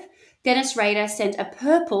 2005, Dennis Rader sent a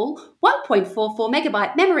purple 1.44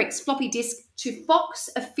 megabyte Memorex floppy disk to Fox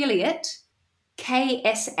affiliate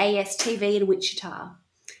KSAS TV in Wichita.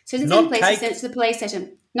 So this is Not in place, he Kate. sent it to the police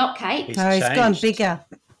station. Not Kate. He's No, he's gone changed. bigger.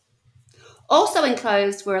 Also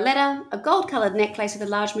enclosed were a letter, a gold-coloured necklace with a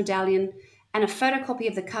large medallion, and a photocopy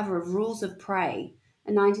of the cover of Rules of Prey,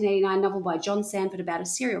 a 1989 novel by John Sanford about a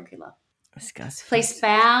serial killer. Disgusting. Police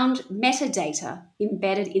found metadata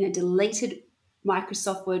embedded in a deleted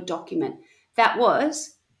Microsoft Word document that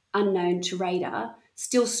was, unknown to Radar,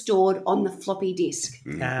 still stored on the floppy disk.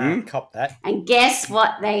 Cop that. And guess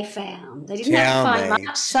what they found? They didn't Tell have to find me.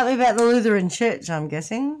 much. Something about the Lutheran Church, I'm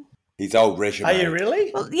guessing. His old resume. Are you really?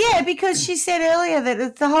 Well, yeah, because she said earlier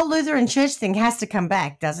that the whole Lutheran Church thing has to come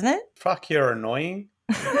back, doesn't it? Fuck, you're annoying.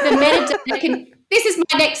 The metadata this is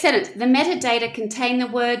my next sentence. The metadata contain the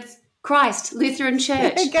words Christ, Lutheran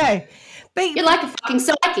Church. Okay. You're like a fucking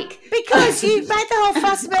psychic. Because you made the whole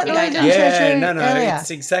fuss about the Yeah, Lutheran Church Yeah, no, earlier. it's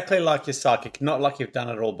exactly like your psychic, not like you've done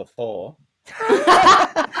it all before.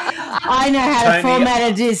 I know how to Tony-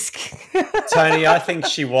 format a disc. Tony, I think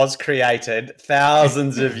she was created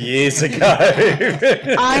thousands of years ago.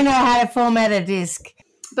 I know how to format a disc.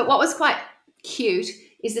 But what was quite cute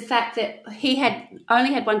is the fact that he had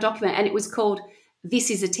only had one document and it was called "This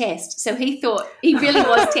is a test." So he thought he really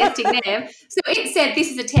was testing them. So it said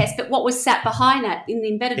this is a test, but what was sat behind that in the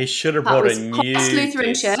embedded He should have part brought was a Christ new Lutheran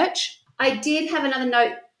disc. Church. I did have another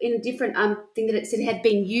note in a different thing that it said it had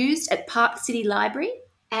been used at Park City Library.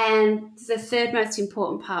 And the third most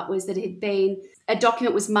important part was that it had been, a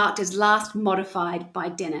document was marked as last modified by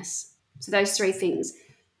Dennis. So those three things,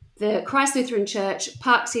 the Christ Lutheran Church,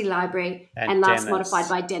 Park City Library, and last Dennis. modified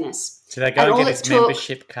by Dennis. So they go and all get it his took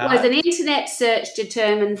membership card. was an internet search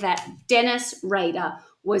determined that Dennis Rader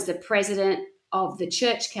was the president of the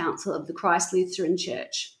Church Council of the Christ Lutheran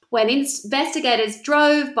Church. When investigators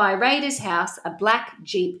drove by Rader's house, a black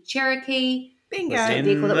Jeep Cherokee, Bingo. Was a in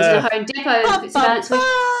vehicle that was in a the- Home Depot surveillance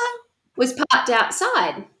was parked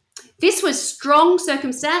outside. This was strong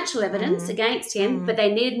circumstantial evidence against him, but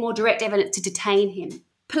they needed more direct evidence to detain him.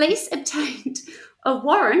 Police obtained a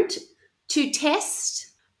warrant to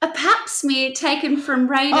test a pap smear taken from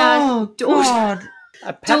Rader's Oh, daughter. God.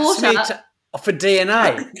 A pap daughter- smear for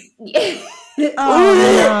DNA. Oh,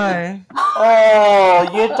 no. Oh,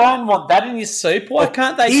 you don't want that in your soup. Why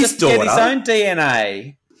can't they His just get his daughter? own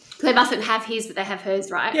DNA? They mustn't have his, but they have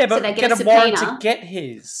hers, right? Yeah, but so they get get a warrant subpoena. to get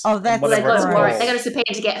his. Oh, that's Well, they Whatever got it's a gross. warrant. called. They got a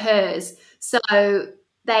subpoena to get hers. So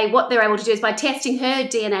what they're able to do is by testing her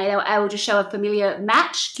DNA, they were able to show a familiar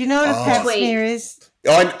match. Do you know what a Oh. pap Wait. smear is?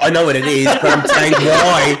 I know what it is, but I'm saying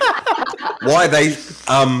why are they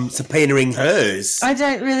subpoenaing hers? I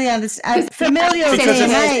don't really understand. Familial Because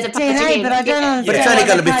DNA, it's a DNA, but I don't understand. But it's why only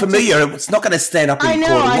going to they be can't familiar. It's not going to stand up in I know.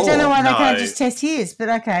 court of I don't know law. why they No. can't just test his, but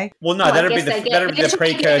okay. Well, no, Well, I that'll be guess the they get- that'll be they're the trying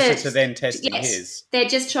to get precursor it- to then testing Yes, his. they're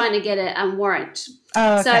just trying to get a warrant.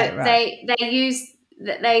 Oh, okay, So right. they used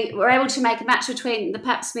that they were able to make a match between the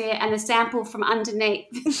pap smear and the sample from underneath.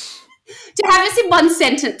 To have this in one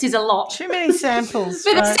sentence is a lot. Too many samples.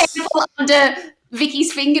 For the right? sample under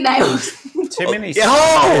Vicky's fingernails. Too many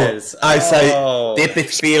Oh, smears. so the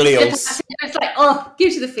epithelials. It's like, oh,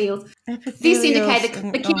 give to the field. This Epithelials indicated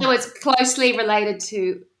and- the killer was closely related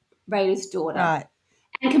to Rader's daughter. Right.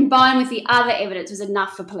 And combined with the other evidence was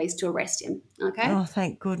enough for police to arrest him. Okay? Oh,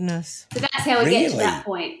 thank goodness. So that's how we get to Really? that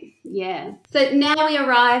point. Yeah. So now we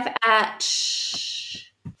arrive at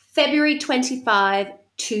February 25,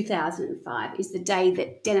 2005 is the day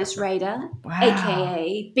that Dennis Rader, Wow.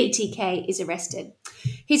 aka BTK, is arrested.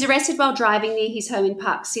 He's arrested while driving near his home in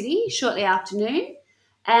Park City shortly after noon.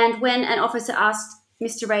 And when an officer asked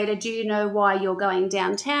Mr. Rader, "Do you know why you're going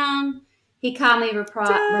downtown?" he calmly replied,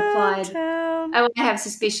 Downtown, "Oh, I have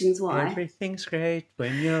suspicions why." Everything's great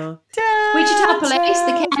when you're. Wichita Police, the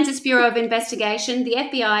downtown. Kansas Bureau of Investigation, the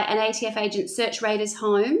FBI, and ATF agents searched Rader's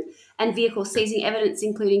home and vehicle, seizing evidence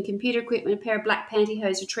including computer equipment, a pair of black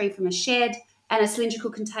pantyhose retrieved from a shed, and a cylindrical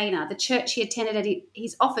container. The church he attended at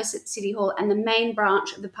his office at City Hall and the main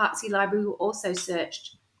branch of the Park City Library were also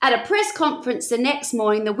searched. At a press conference the next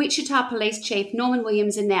morning, the Wichita Police Chief, Norman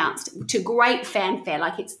Williams, announced to great fanfare,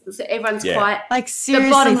 like everyone's Yeah. quiet. Like The seriously,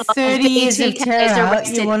 bottom line, 30 years of BTK is terror.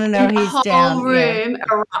 arrested. You want to know the he's whole down. Yeah. room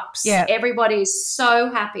erupts. Yeah. Everybody is so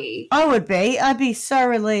happy. I would be. I'd be so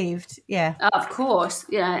relieved. Yeah. Of course,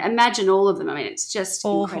 imagine all of them. I mean, it's just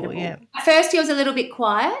Awful, incredible. yeah. At first, he was a little bit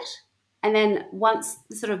quiet, and then once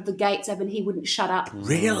sort of the gates opened, he wouldn't shut up.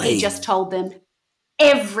 Really? He just told them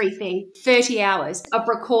everything. 30 hours of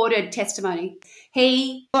recorded testimony.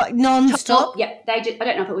 He Like non-stop. Yeah, they just, I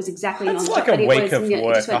don't know if it was exactly That's non-stop, like a but it week was, of it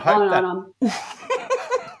work. just went I hope on and on.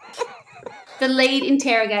 The lead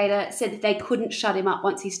interrogator said that they couldn't shut him up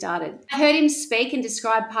once he started. I heard him speak and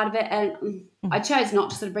describe part of it, and I chose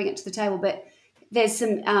not to sort of bring it to the table, but there's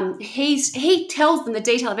some, he tells them the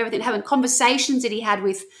detail of everything, having conversations that he had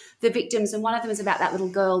with the victims, and one of them is about that little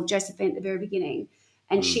girl, Josephine, at the very beginning.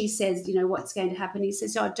 And she says, what's going to happen? He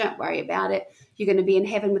says, "Oh, don't worry about it. You're going to be in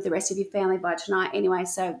heaven with the rest of your family by tonight anyway.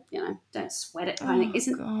 So, don't sweat it." Kind of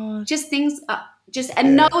isn't God. just things,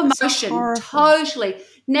 and no It's emotion, horrible. totally.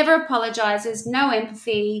 Never apologizes, no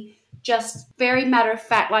empathy, just very matter of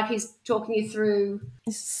fact, like he's talking you through.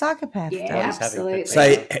 He's a psychopath. Yeah, Doug. absolutely.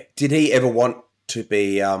 So, did he ever want to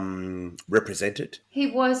be represented He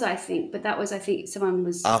was, I think, but that was, I think, someone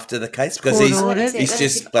was. after the case? Because Court he's ordered. he's That's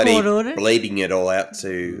just it. bloody Court ordered. bleeding it all out to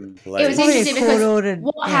It was police. Probably a interesting because court-ordered,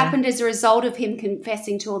 what yeah. happened as a result of him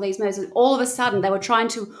confessing to all these murders, all of a sudden they were trying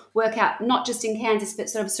to work out, not just in Kansas, but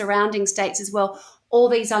sort of surrounding states as well, all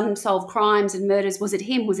these unsolved crimes and murders. Was it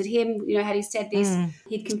him? Was it him? Had he said this?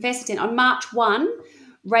 He'd confessed it. On March 1,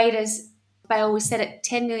 Rader's bail was set at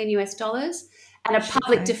 $10 million US, and a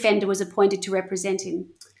public defender was appointed to represent him.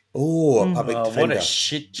 Oh, a public defender. What a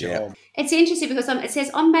shit job. It's interesting because it says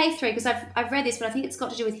on May 3, because I've read this, but I think it's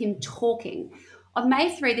got to do with him talking. On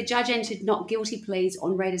May 3, the judge entered not guilty pleas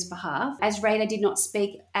on Rader's behalf, as Rader did not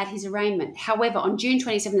speak at his arraignment. However, on June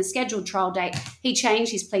 27, the scheduled trial date, he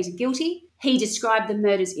changed his plea to guilty. He described the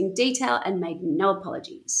murders in detail and made no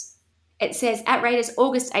apologies. It says, at Rader's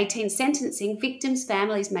August 18 sentencing, victims'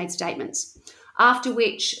 families made statements, after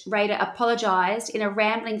which Rader apologised in a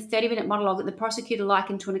rambling 30-minute monologue that the prosecutor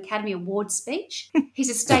likened to an Academy Awards speech. His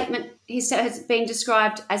statement has been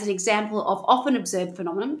described as an example of often observed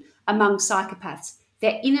phenomenon among psychopaths,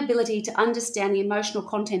 their inability to understand the emotional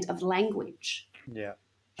content of language. Yeah.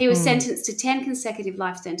 He was sentenced to 10 consecutive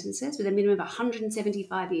life sentences with a minimum of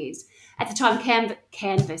 175 years. At the time,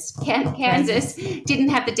 Kansas didn't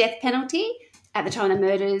have the death penalty at the time of the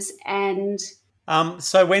murders. And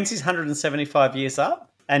so when's his 175 years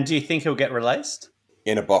up? And do you think he'll get released?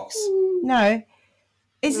 In a box. No.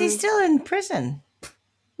 Is he still in prison?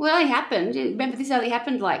 well, it happened. Remember, this only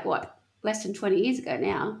happened less than 20 years ago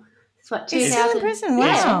now. It's what, He's still in 2000? prison.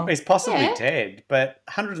 Wow. He's possibly Yeah. dead, but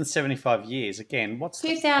 175 years, again, what's the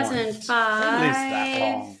point? 2005. Who lives that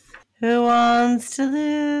long? Who wants to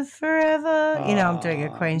live forever? I'm doing a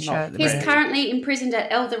Queen show at the He's moment. currently imprisoned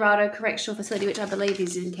at El Dorado Correctional Facility, which I believe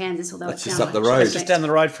is in Kansas, although That's it's just now up the much road. It's just down the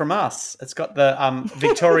road from us. It's got the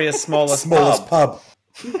Victoria's smallest Smallest pub.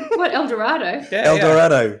 pub. What, El Dorado? Yeah, El yeah.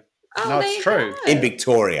 Dorado. Oh, No, there it's you true. go. In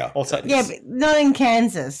Victoria. Also, Yeah, but not in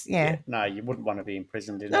Kansas. Yeah. no, you wouldn't want to be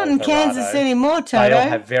imprisoned in Not El in Dorado. Kansas anymore, They all Toto.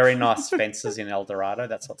 have very nice fences in El Dorado.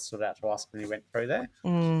 That's what stood out to us when we went through there.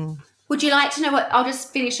 Would you like to know what? I'll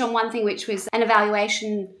just finish on one thing, which was an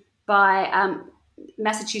evaluation by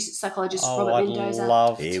Massachusetts psychologist Robert I'd Mendoza.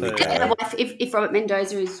 love Here we to. go. I don't know if Robert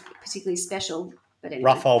Mendoza is particularly special, but anyway.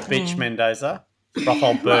 Rough old bitch Mendoza. Rough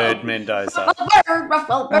old bird Mendoza. Rough old Rough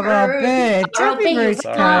old bird. Don't be rude,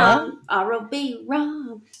 Carl. R.O.B.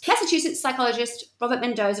 wrong. Massachusetts psychologist Robert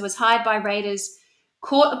Mendoza was hired by Raiders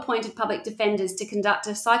court-appointed public defenders to conduct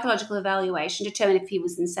a psychological evaluation to determine if he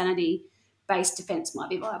was insanity-based defence might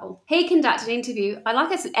be viable. He conducted an interview. I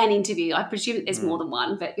like it's an interview. I presume that there's more than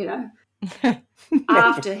one, but,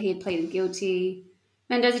 after he had pleaded guilty,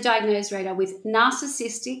 Mendoza diagnosed Rader with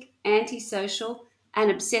narcissistic, antisocial, and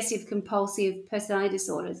obsessive-compulsive personality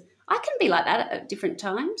disorders. I can be like that at different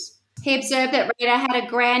times. He observed that Rader had a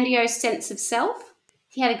grandiose sense of self.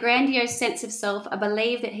 He had a grandiose sense of self, a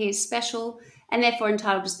belief that he is special and therefore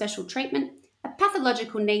entitled to special treatment, a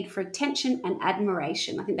pathological need for attention and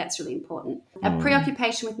admiration. I think that's really important. A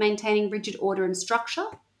preoccupation with maintaining rigid order and structure,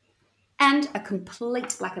 and a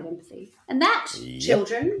complete lack of empathy. And that,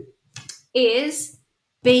 children, is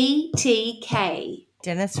BTK.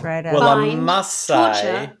 Dennis Rader. Well, I Bind, must say,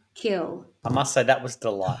 torture, kill. that was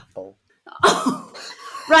delightful.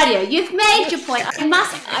 Radio, you've made your point.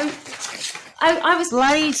 I was.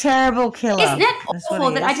 Bloody terrible killer. Isn't it That's what awful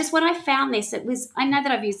he that I is. just, when I found this, I know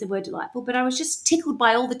that I've used the word delightful, but I was just tickled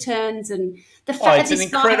by all the turns and the fact that it's an this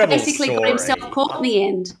guy incredible basically got himself story. caught in the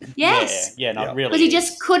end. Yes. Yeah, no, Yeah. really. Because he is.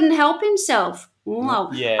 just couldn't help himself. Wow.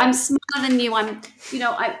 Yeah. I'm smarter than you. I've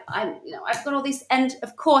got all this, and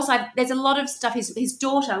of course, there's a lot of stuff. His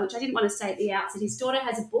daughter, which I didn't want to say at the outset, his daughter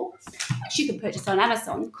has a book which you can purchase on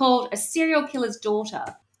Amazon called "A Serial Killer's Daughter."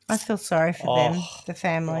 I feel sorry for them, the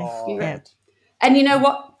family. Oh. Yeah. And you know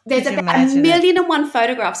what? There's Could you about imagine 1,000,001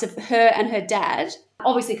 photographs of her and her dad.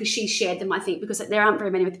 Obviously, because she shared them, I think, because there aren't very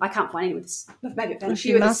many. I can't find any with maybe Well,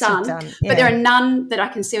 she with the must have son, done, but there yeah. are none that I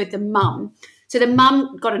can see with the mum. So the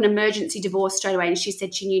mum got an emergency divorce straight away, and she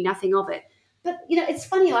said she knew nothing of it. But it's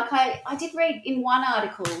funny. Like I did read in one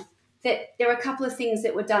article that there were a couple of things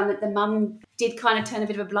that were done that the mum did kind of turn a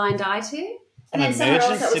bit of a blind eye to, and then somewhere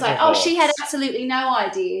else it was like, oh, she had absolutely no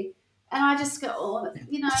idea. And I just go,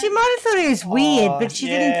 She might have thought he was weird, but she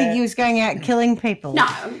didn't think yeah. he was going out and killing people. no.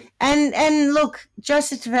 And look,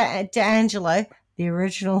 Joseph D'Angelo, the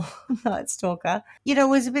original Night Stalker,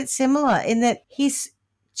 was a bit similar in that his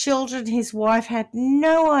children, his wife had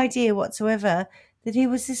no idea whatsoever that he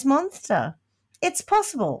was this monster. It's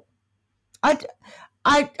possible. I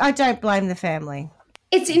don't blame the family.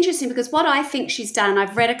 It's interesting because what I think she's done,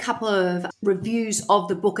 I've read a couple of reviews of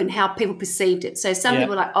the book and how people perceived it. So some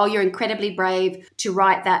people are like, oh, you're incredibly brave to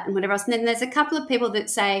write that and whatever else. And then there's a couple of people that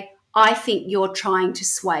say, I think you're trying to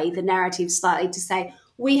sway the narrative slightly to say,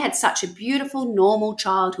 we had such a beautiful, normal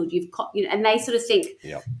childhood. And they sort of think,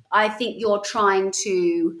 I think you're trying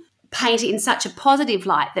to paint it in such a positive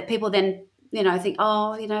light that people then, think,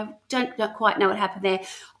 don't quite know what happened there.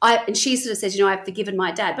 And she sort of says, I've forgiven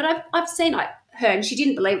my dad. But I've seen her, and she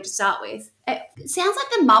didn't believe it to start with. It sounds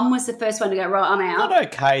like the mum was the first one to go, right, I'm out. Not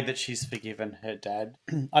okay that she's forgiven her dad.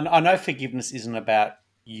 I know forgiveness isn't about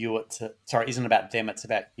you. Isn't about them. It's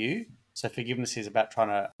about you. So forgiveness is about trying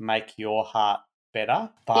to make your heart better.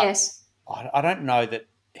 But Yes. I don't know that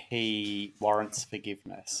he warrants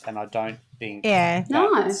forgiveness, and I don't think Yeah.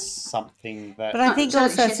 that's something that. But I think So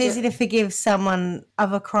also she it's has easy to forgive someone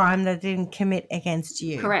of a crime they didn't commit against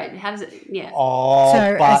you. Correct. How does it? Yeah. Oh,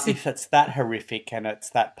 So but as a- if it's that horrific and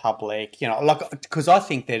it's that public, because I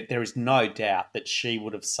think that there is no doubt that she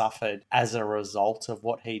would have suffered as a result of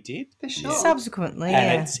what he did. For sure. Subsequently, And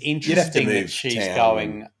yeah. it's interesting that move she's town.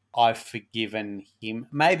 going, I've forgiven him.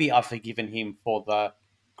 Maybe I've forgiven him for the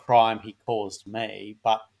crime he caused me,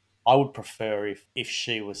 but I would prefer if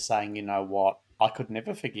she was saying, you know what, I could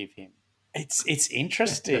never forgive him. It's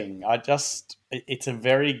interesting. It's a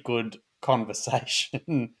very good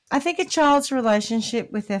conversation. I think a child's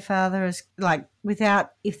relationship with their father is like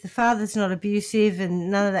if the father's not abusive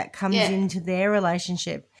and none of that comes Yeah. into their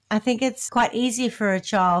relationship, I think it's quite easy for a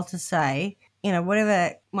child to say,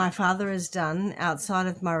 whatever my father has done outside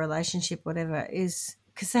of my relationship, whatever is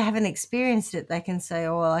because they haven't experienced it, they can say,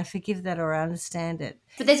 oh, well, I forgive that or I understand it.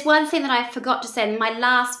 But there's one thing that I forgot to say in my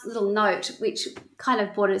last little note, which kind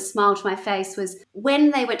of brought a smile to my face, was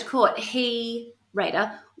when they went to court,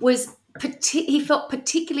 Raider, he felt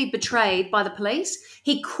particularly betrayed by the police.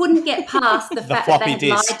 He couldn't get past the fact that they had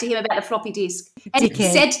lied to him about the floppy disk. And he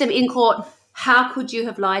said to them in court, how could you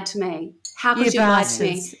have lied to me? How could you have lied to me?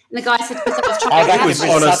 And the guy said, because I was trying to That was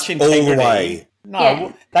honest all the way. No,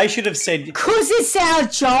 Yeah. they should have said. Because it's our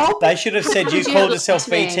job. They should have said you Could you called have yourself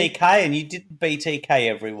lied to me? BTK and you didn't BTK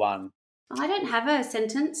everyone. I don't have a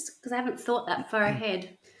sentence because I haven't thought that far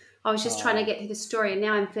ahead. I was just trying to get through the story and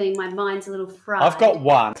now I'm feeling my mind's a little fried. I've got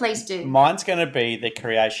one. Please do. Mine's going to be the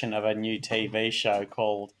creation of a new TV show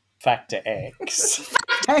called Factor X.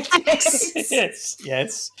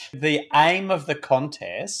 Yes. The aim of the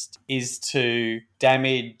contest is to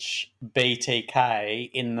damage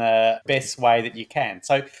BTK in the best way that you can.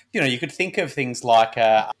 So, you could think of things like, what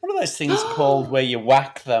are those things called where you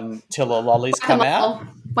whack them till the lollies come out?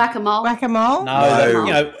 Whack-a-mole. Whack-a-mole?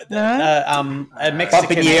 No. A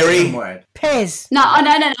Mexican... Pampineri. Pez. No.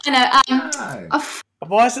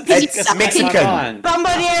 Why is it It's Mexican.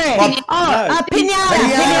 Bomboniere. No.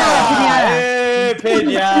 Pinata.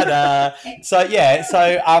 Pinata. So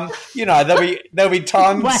there'll be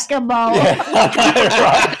times. Whack-a-mole. Yeah,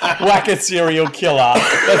 right. Whack a serial killer.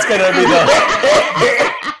 That's going to be the.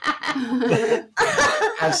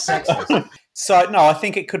 How sexist. So no, I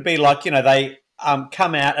think it could be like they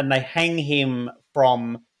come out and they hang him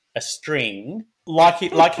from a string, like he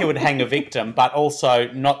would hang a victim, but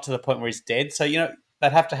also not to the point where he's dead. So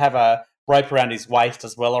they'd have to have a rope around his waist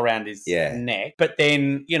as well around his neck. But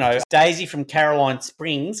then Daisy from Caroline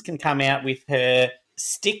Springs can come out with her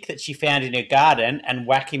stick that she found in her garden and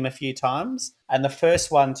whack him a few times. And the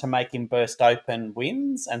first one to make him burst open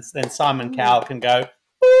wins. And then Simon Cowell can go,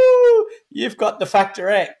 "Woo, you've got the Factor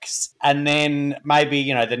X." And then maybe,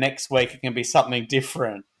 the next week it can be something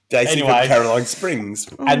different. Daisy Anyway. from Caroline Springs.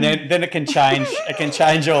 And then it can change. It can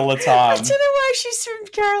change all the time. I don't know why she's from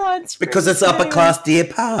Caroline Springs. Because it's upper class Deer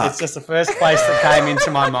Park. It's just the first place that came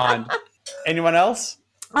into my mind. Anyone else?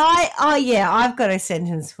 I've got a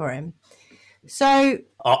sentence for him. So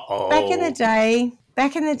Uh-oh. back in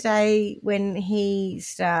the day when he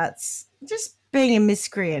starts just being a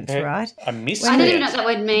miscreant, right? A I don't even know miscreant. what that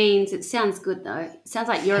word means. It sounds good though. It sounds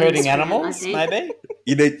like you're a Hurting miscreant, animals, I think.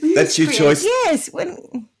 maybe? That's your choice. Yes,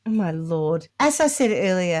 oh my Lord. As I said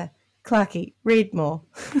earlier, Clarky, read more.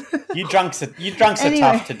 You drunks are Anyway.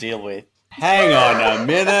 tough to deal with. Hang on a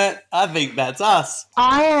minute. I think that's us.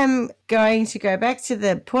 I am going to go back to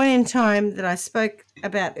the point in time that I spoke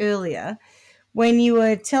about earlier when you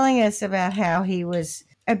were telling us about how he was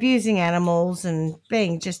abusing animals and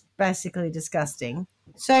being just basically disgusting.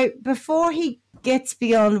 So before he gets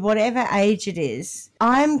beyond whatever age it is,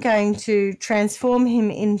 I'm going to transform him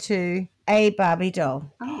into a Barbie doll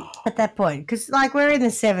at that point. Because, we're in the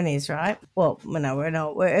 70s, right? Well, no, we're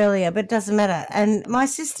not. We're earlier, but it doesn't matter. And my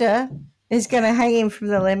sister is going to hang him from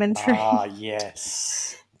the lemon tree, Ah,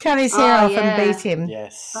 yes. cut his hair off yeah. and beat him.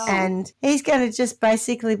 Yes. And he's going to just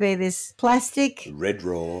basically be this plastic Red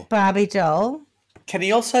Raw. Barbie doll. Can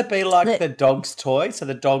he also be like the dog's toy? So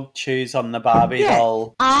the dog chews on the Barbie Yeah.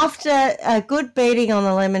 doll. After a good beating on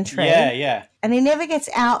the lemon tree. Yeah. And he never gets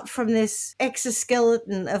out from this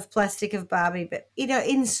exoskeleton of plastic of Barbie, but,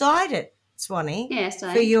 inside it, Swanee, Yeah,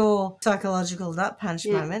 so for your psychological nut punch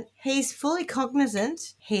Yeah. moment, he's fully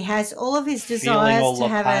cognizant. He has all of his Feeling desires all to the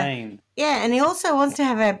have pain. and he also wants to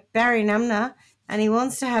have a Barry Numner, and he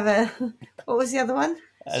wants to have a What was the other one?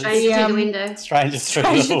 Stranger through the window. Strangers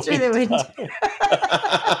through the window.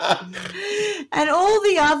 And all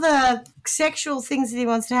the other sexual things that he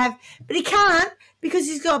wants to have, but he can't because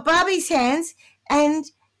he's got Barbie's hands, and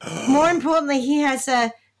more importantly, he has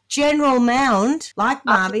a general mound like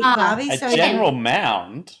Barbie. A so general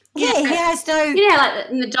mound? yeah, he has no. You know, like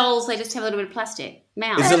in the dolls, they just have a little bit of plastic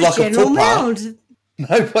mound. Is it like a general football? mound.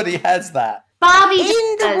 Nobody has that. Barbie In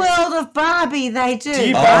the does. world of Barbie, they do. Do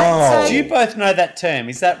you, Oh. do you both know that term?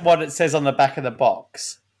 Is that what it says on the back of the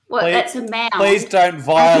box? Well, Please- that's a mound. Please don't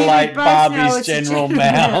violate both know Barbie's it's a general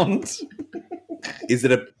general mound. Is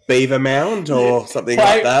it a beaver mound or something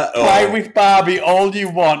like that? Or... Play with Barbie all you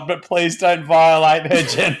want, but please don't violate her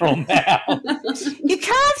general mound. You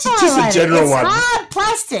can't just a violate general it. It's one. hard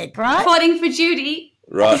plastic, right? Fighting for Judy.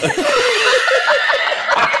 Right.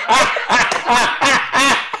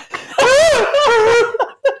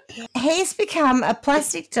 He's become a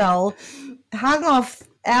plastic doll hung off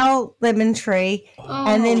our lemon tree,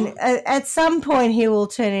 and then at some point he will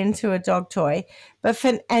turn into a dog toy,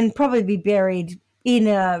 and probably be buried in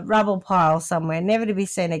a rubble pile somewhere, never to be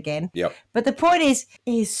seen again. Yep. But the point is,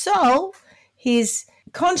 his soul, his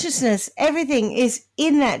consciousness, everything is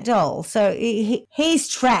in that doll. So he's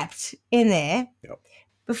trapped in there. Yep.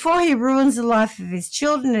 Before he ruins the life of his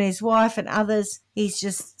children and his wife and others, he's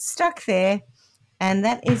just stuck there. And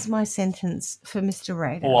that is my sentence for Mr.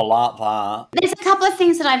 Raider. Oh, I like that. There's a couple of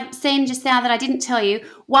things that I've seen just now that I didn't tell you.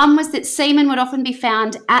 One was that semen would often be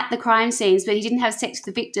found at the crime scenes, but he didn't have sex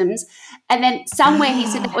with the victims. And then somewhere he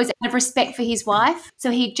said that was out of respect for his wife,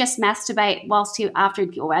 so he'd just masturbate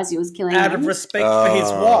as he was killing Out them. of respect for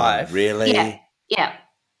his wife. Really? Yeah.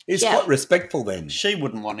 He's Yeah. quite respectful then. She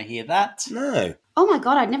wouldn't want to hear that. No. Oh my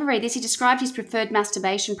God, I'd never read this. He described his preferred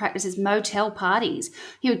masturbation practice as motel parties.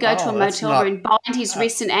 He would go to a that's motel not- room, bind his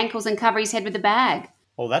wrists and ankles, and cover his head with a bag.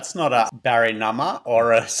 Well, that's not a Barry Nummer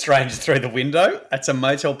or a Stranger Through the Window. That's a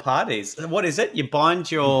motel parties. What is it? You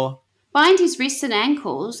bind your... Bind his wrists and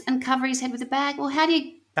ankles and cover his head with a bag. Well, how do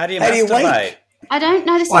you How do you masturbate? wait? I don't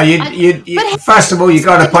know this. Well, But first of all, you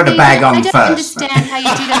got to put the bag on I don't first. understand how you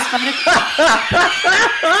do those photographs.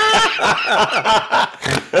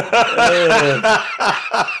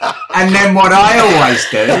 And then what I always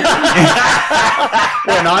do,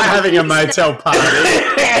 When I'm having a motel party.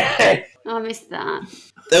 I missed that.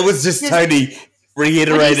 That was just Tony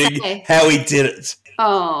reiterating say? how he did it.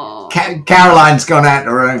 Oh, Caroline's gone out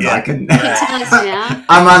the room. Yeah. I can, tell us now.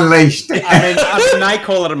 I'm unleashed. I mean, they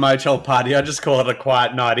call it a motel party. I just call it a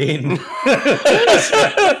quiet night in.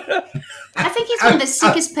 I think he's one of the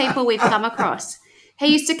sickest people we've come across. He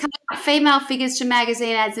used to cut female figures to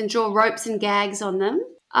magazine ads and draw ropes and gags on them.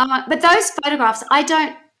 But those photographs, I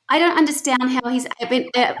don't understand how he's been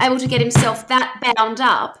able to get himself that bound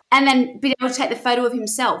up and then be able to take the photo of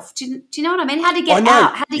himself. Do you know what I mean? How did he get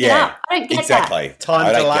out? How did he get up? I don't get exactly. that. Time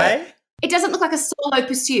I don't delay. get it. It doesn't look like a solo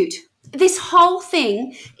pursuit. This whole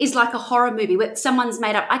thing is like a horror movie where someone's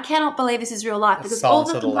made up. I cannot believe this is real life because all Silence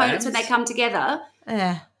the of the components when Lambs. they come together.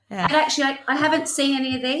 Yeah. And actually, I haven't seen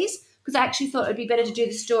any of these because I actually thought it'd be better to do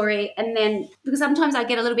the story and then because sometimes I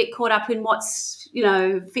get a little bit caught up in what's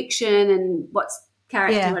fiction and what's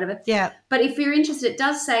character or whatever. Yeah. But if you're interested, it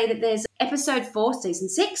does say that there's episode 4, season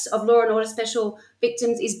 6 of Law and Order Special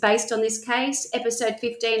Victims is based on this case. Episode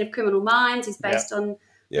 15 of Criminal Minds is based on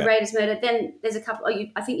the Raiders murder. Then there's a couple.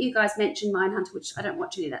 I think you guys mentioned Mindhunter, which I don't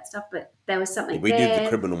watch any of that stuff, but there was something We there. did the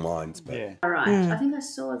Criminal Minds, but Yeah. All right. I think I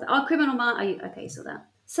saw that. Oh, Criminal Minds. Okay, you saw that.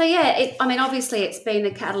 So yeah, obviously it's been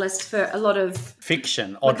the catalyst for a lot of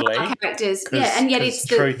Fiction, oddly. characters. Yeah, and yet it's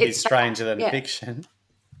the truth it's is stranger than yeah. fiction.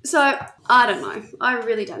 So I don't know. I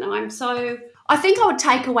really don't know. I think I would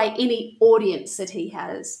take away any audience that he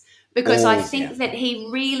has because I think that he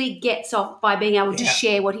really gets off by being able to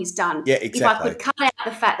share what he's done. Yeah, If I exactly. could cut out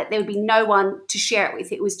the fact that there would be no one to share it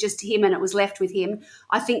with, it was just him and it was left with him,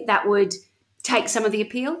 I think that would take some of the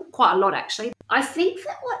appeal, quite a lot actually. I think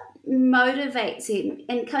that what motivates him,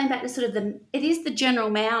 and coming back to sort of it is the general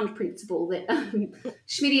mound principle that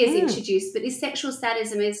Schmitty has introduced, but his sexual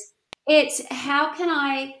sadism is, it's how can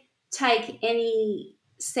I take any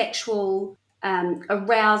sexual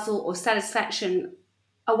arousal or satisfaction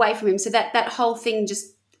away from him so that whole thing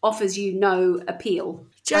just offers you no appeal.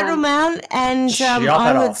 General mound and Shut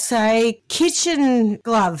I it would off. say kitchen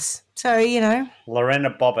gloves. So,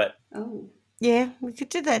 Lorena Bobbitt. Oh. yeah, we could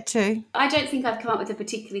do that too. I don't think I've come up with a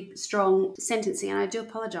particularly strong sentencing, and I do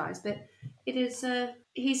apologise, but it is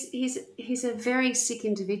he's a very sick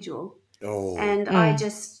individual, oh, and I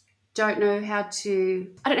just don't know how to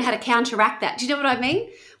counteract that. Do you know what I mean?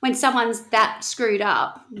 When someone's that screwed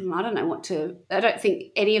up, I don't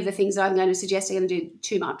think any of the things I'm going to suggest are going to do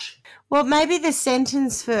too much. Well, maybe the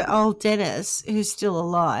sentence for old Dennis, who's still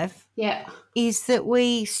alive, is that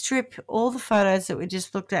we strip all the photos that we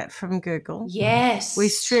just looked at from Google. Yes. We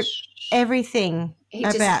strip everything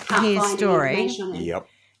about his story. Yep.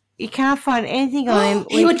 You can't find anything on him.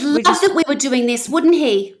 He would love that we were doing this, wouldn't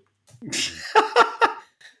he?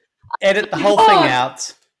 Edit the whole thing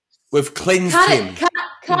out. We've cleansed him.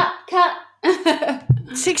 Cut.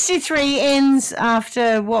 63 ends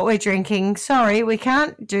after what we're drinking. Sorry, we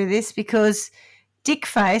can't do this because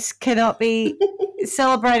Dickface cannot be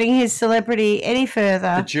celebrating his celebrity any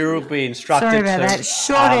further. The jury will be instructed Sorry about that.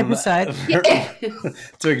 Short episode.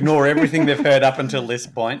 to ignore everything they've heard up until this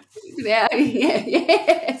point.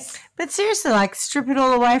 Yes. But seriously, strip it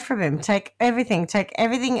all away from him. Take everything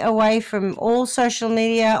away from all social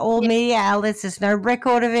media, all media outlets. There's no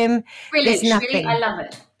record of him. Brilliant. There's nothing. I love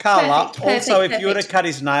it. Carla, if you were to cut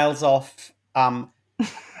his nails off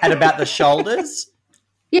at about the shoulders,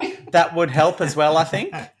 that would help as well, I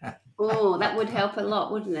think. Oh, that would help a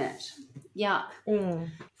lot, wouldn't it? Yeah.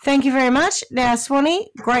 Thank you very much. Now, Swanee,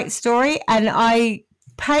 great story. And I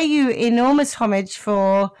pay you enormous homage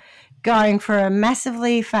for going for a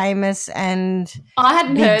massively famous and I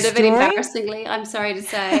hadn't big heard of story. it, embarrassingly, I'm sorry to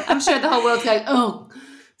say. I'm sure the whole world's going, oh,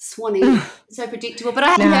 Swanee, so predictable. But I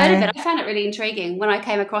hadn't heard of it. I found it really intriguing. When I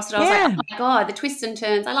came across it, I was like, oh, my God, the twists and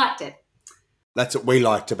turns. I liked it. That's what we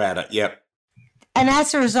liked about it, yep. And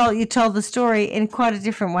as a result, you told the story in quite a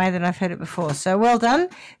different way than I've heard it before. So well done.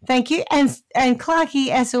 Thank you. And Clarky,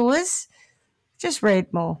 as always, just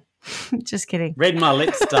read more. Just kidding. Read my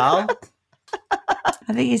lips, doll.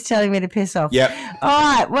 I think he's telling me to piss off. Yep.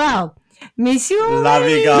 All right. Well, miss you. Love you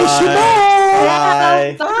already. guys. Miss you.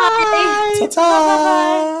 Bye. Bye.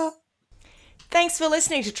 Ta-ta! Thanks for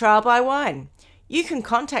listening to Trial by Wine. You can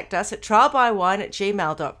contact us at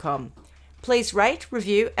trialbywine@gmail.com. Please rate,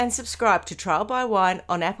 review and subscribe to Trial by Wine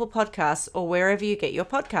on Apple Podcasts or wherever you get your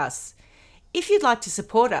podcasts. If you'd like to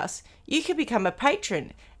support us, you can become a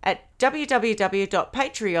patron at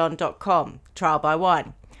www.patreon.com, Trial by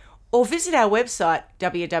Wine, or visit our website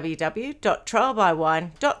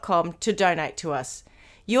www.trialbywine.com to donate to us.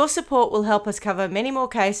 Your support will help us cover many more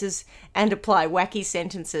cases and apply wacky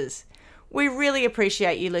sentences. We really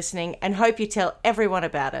appreciate you listening and hope you tell everyone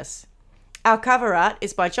about us. Our cover art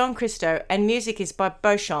is by John Christo and music is by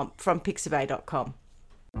Beauchamp from Pixabay.com.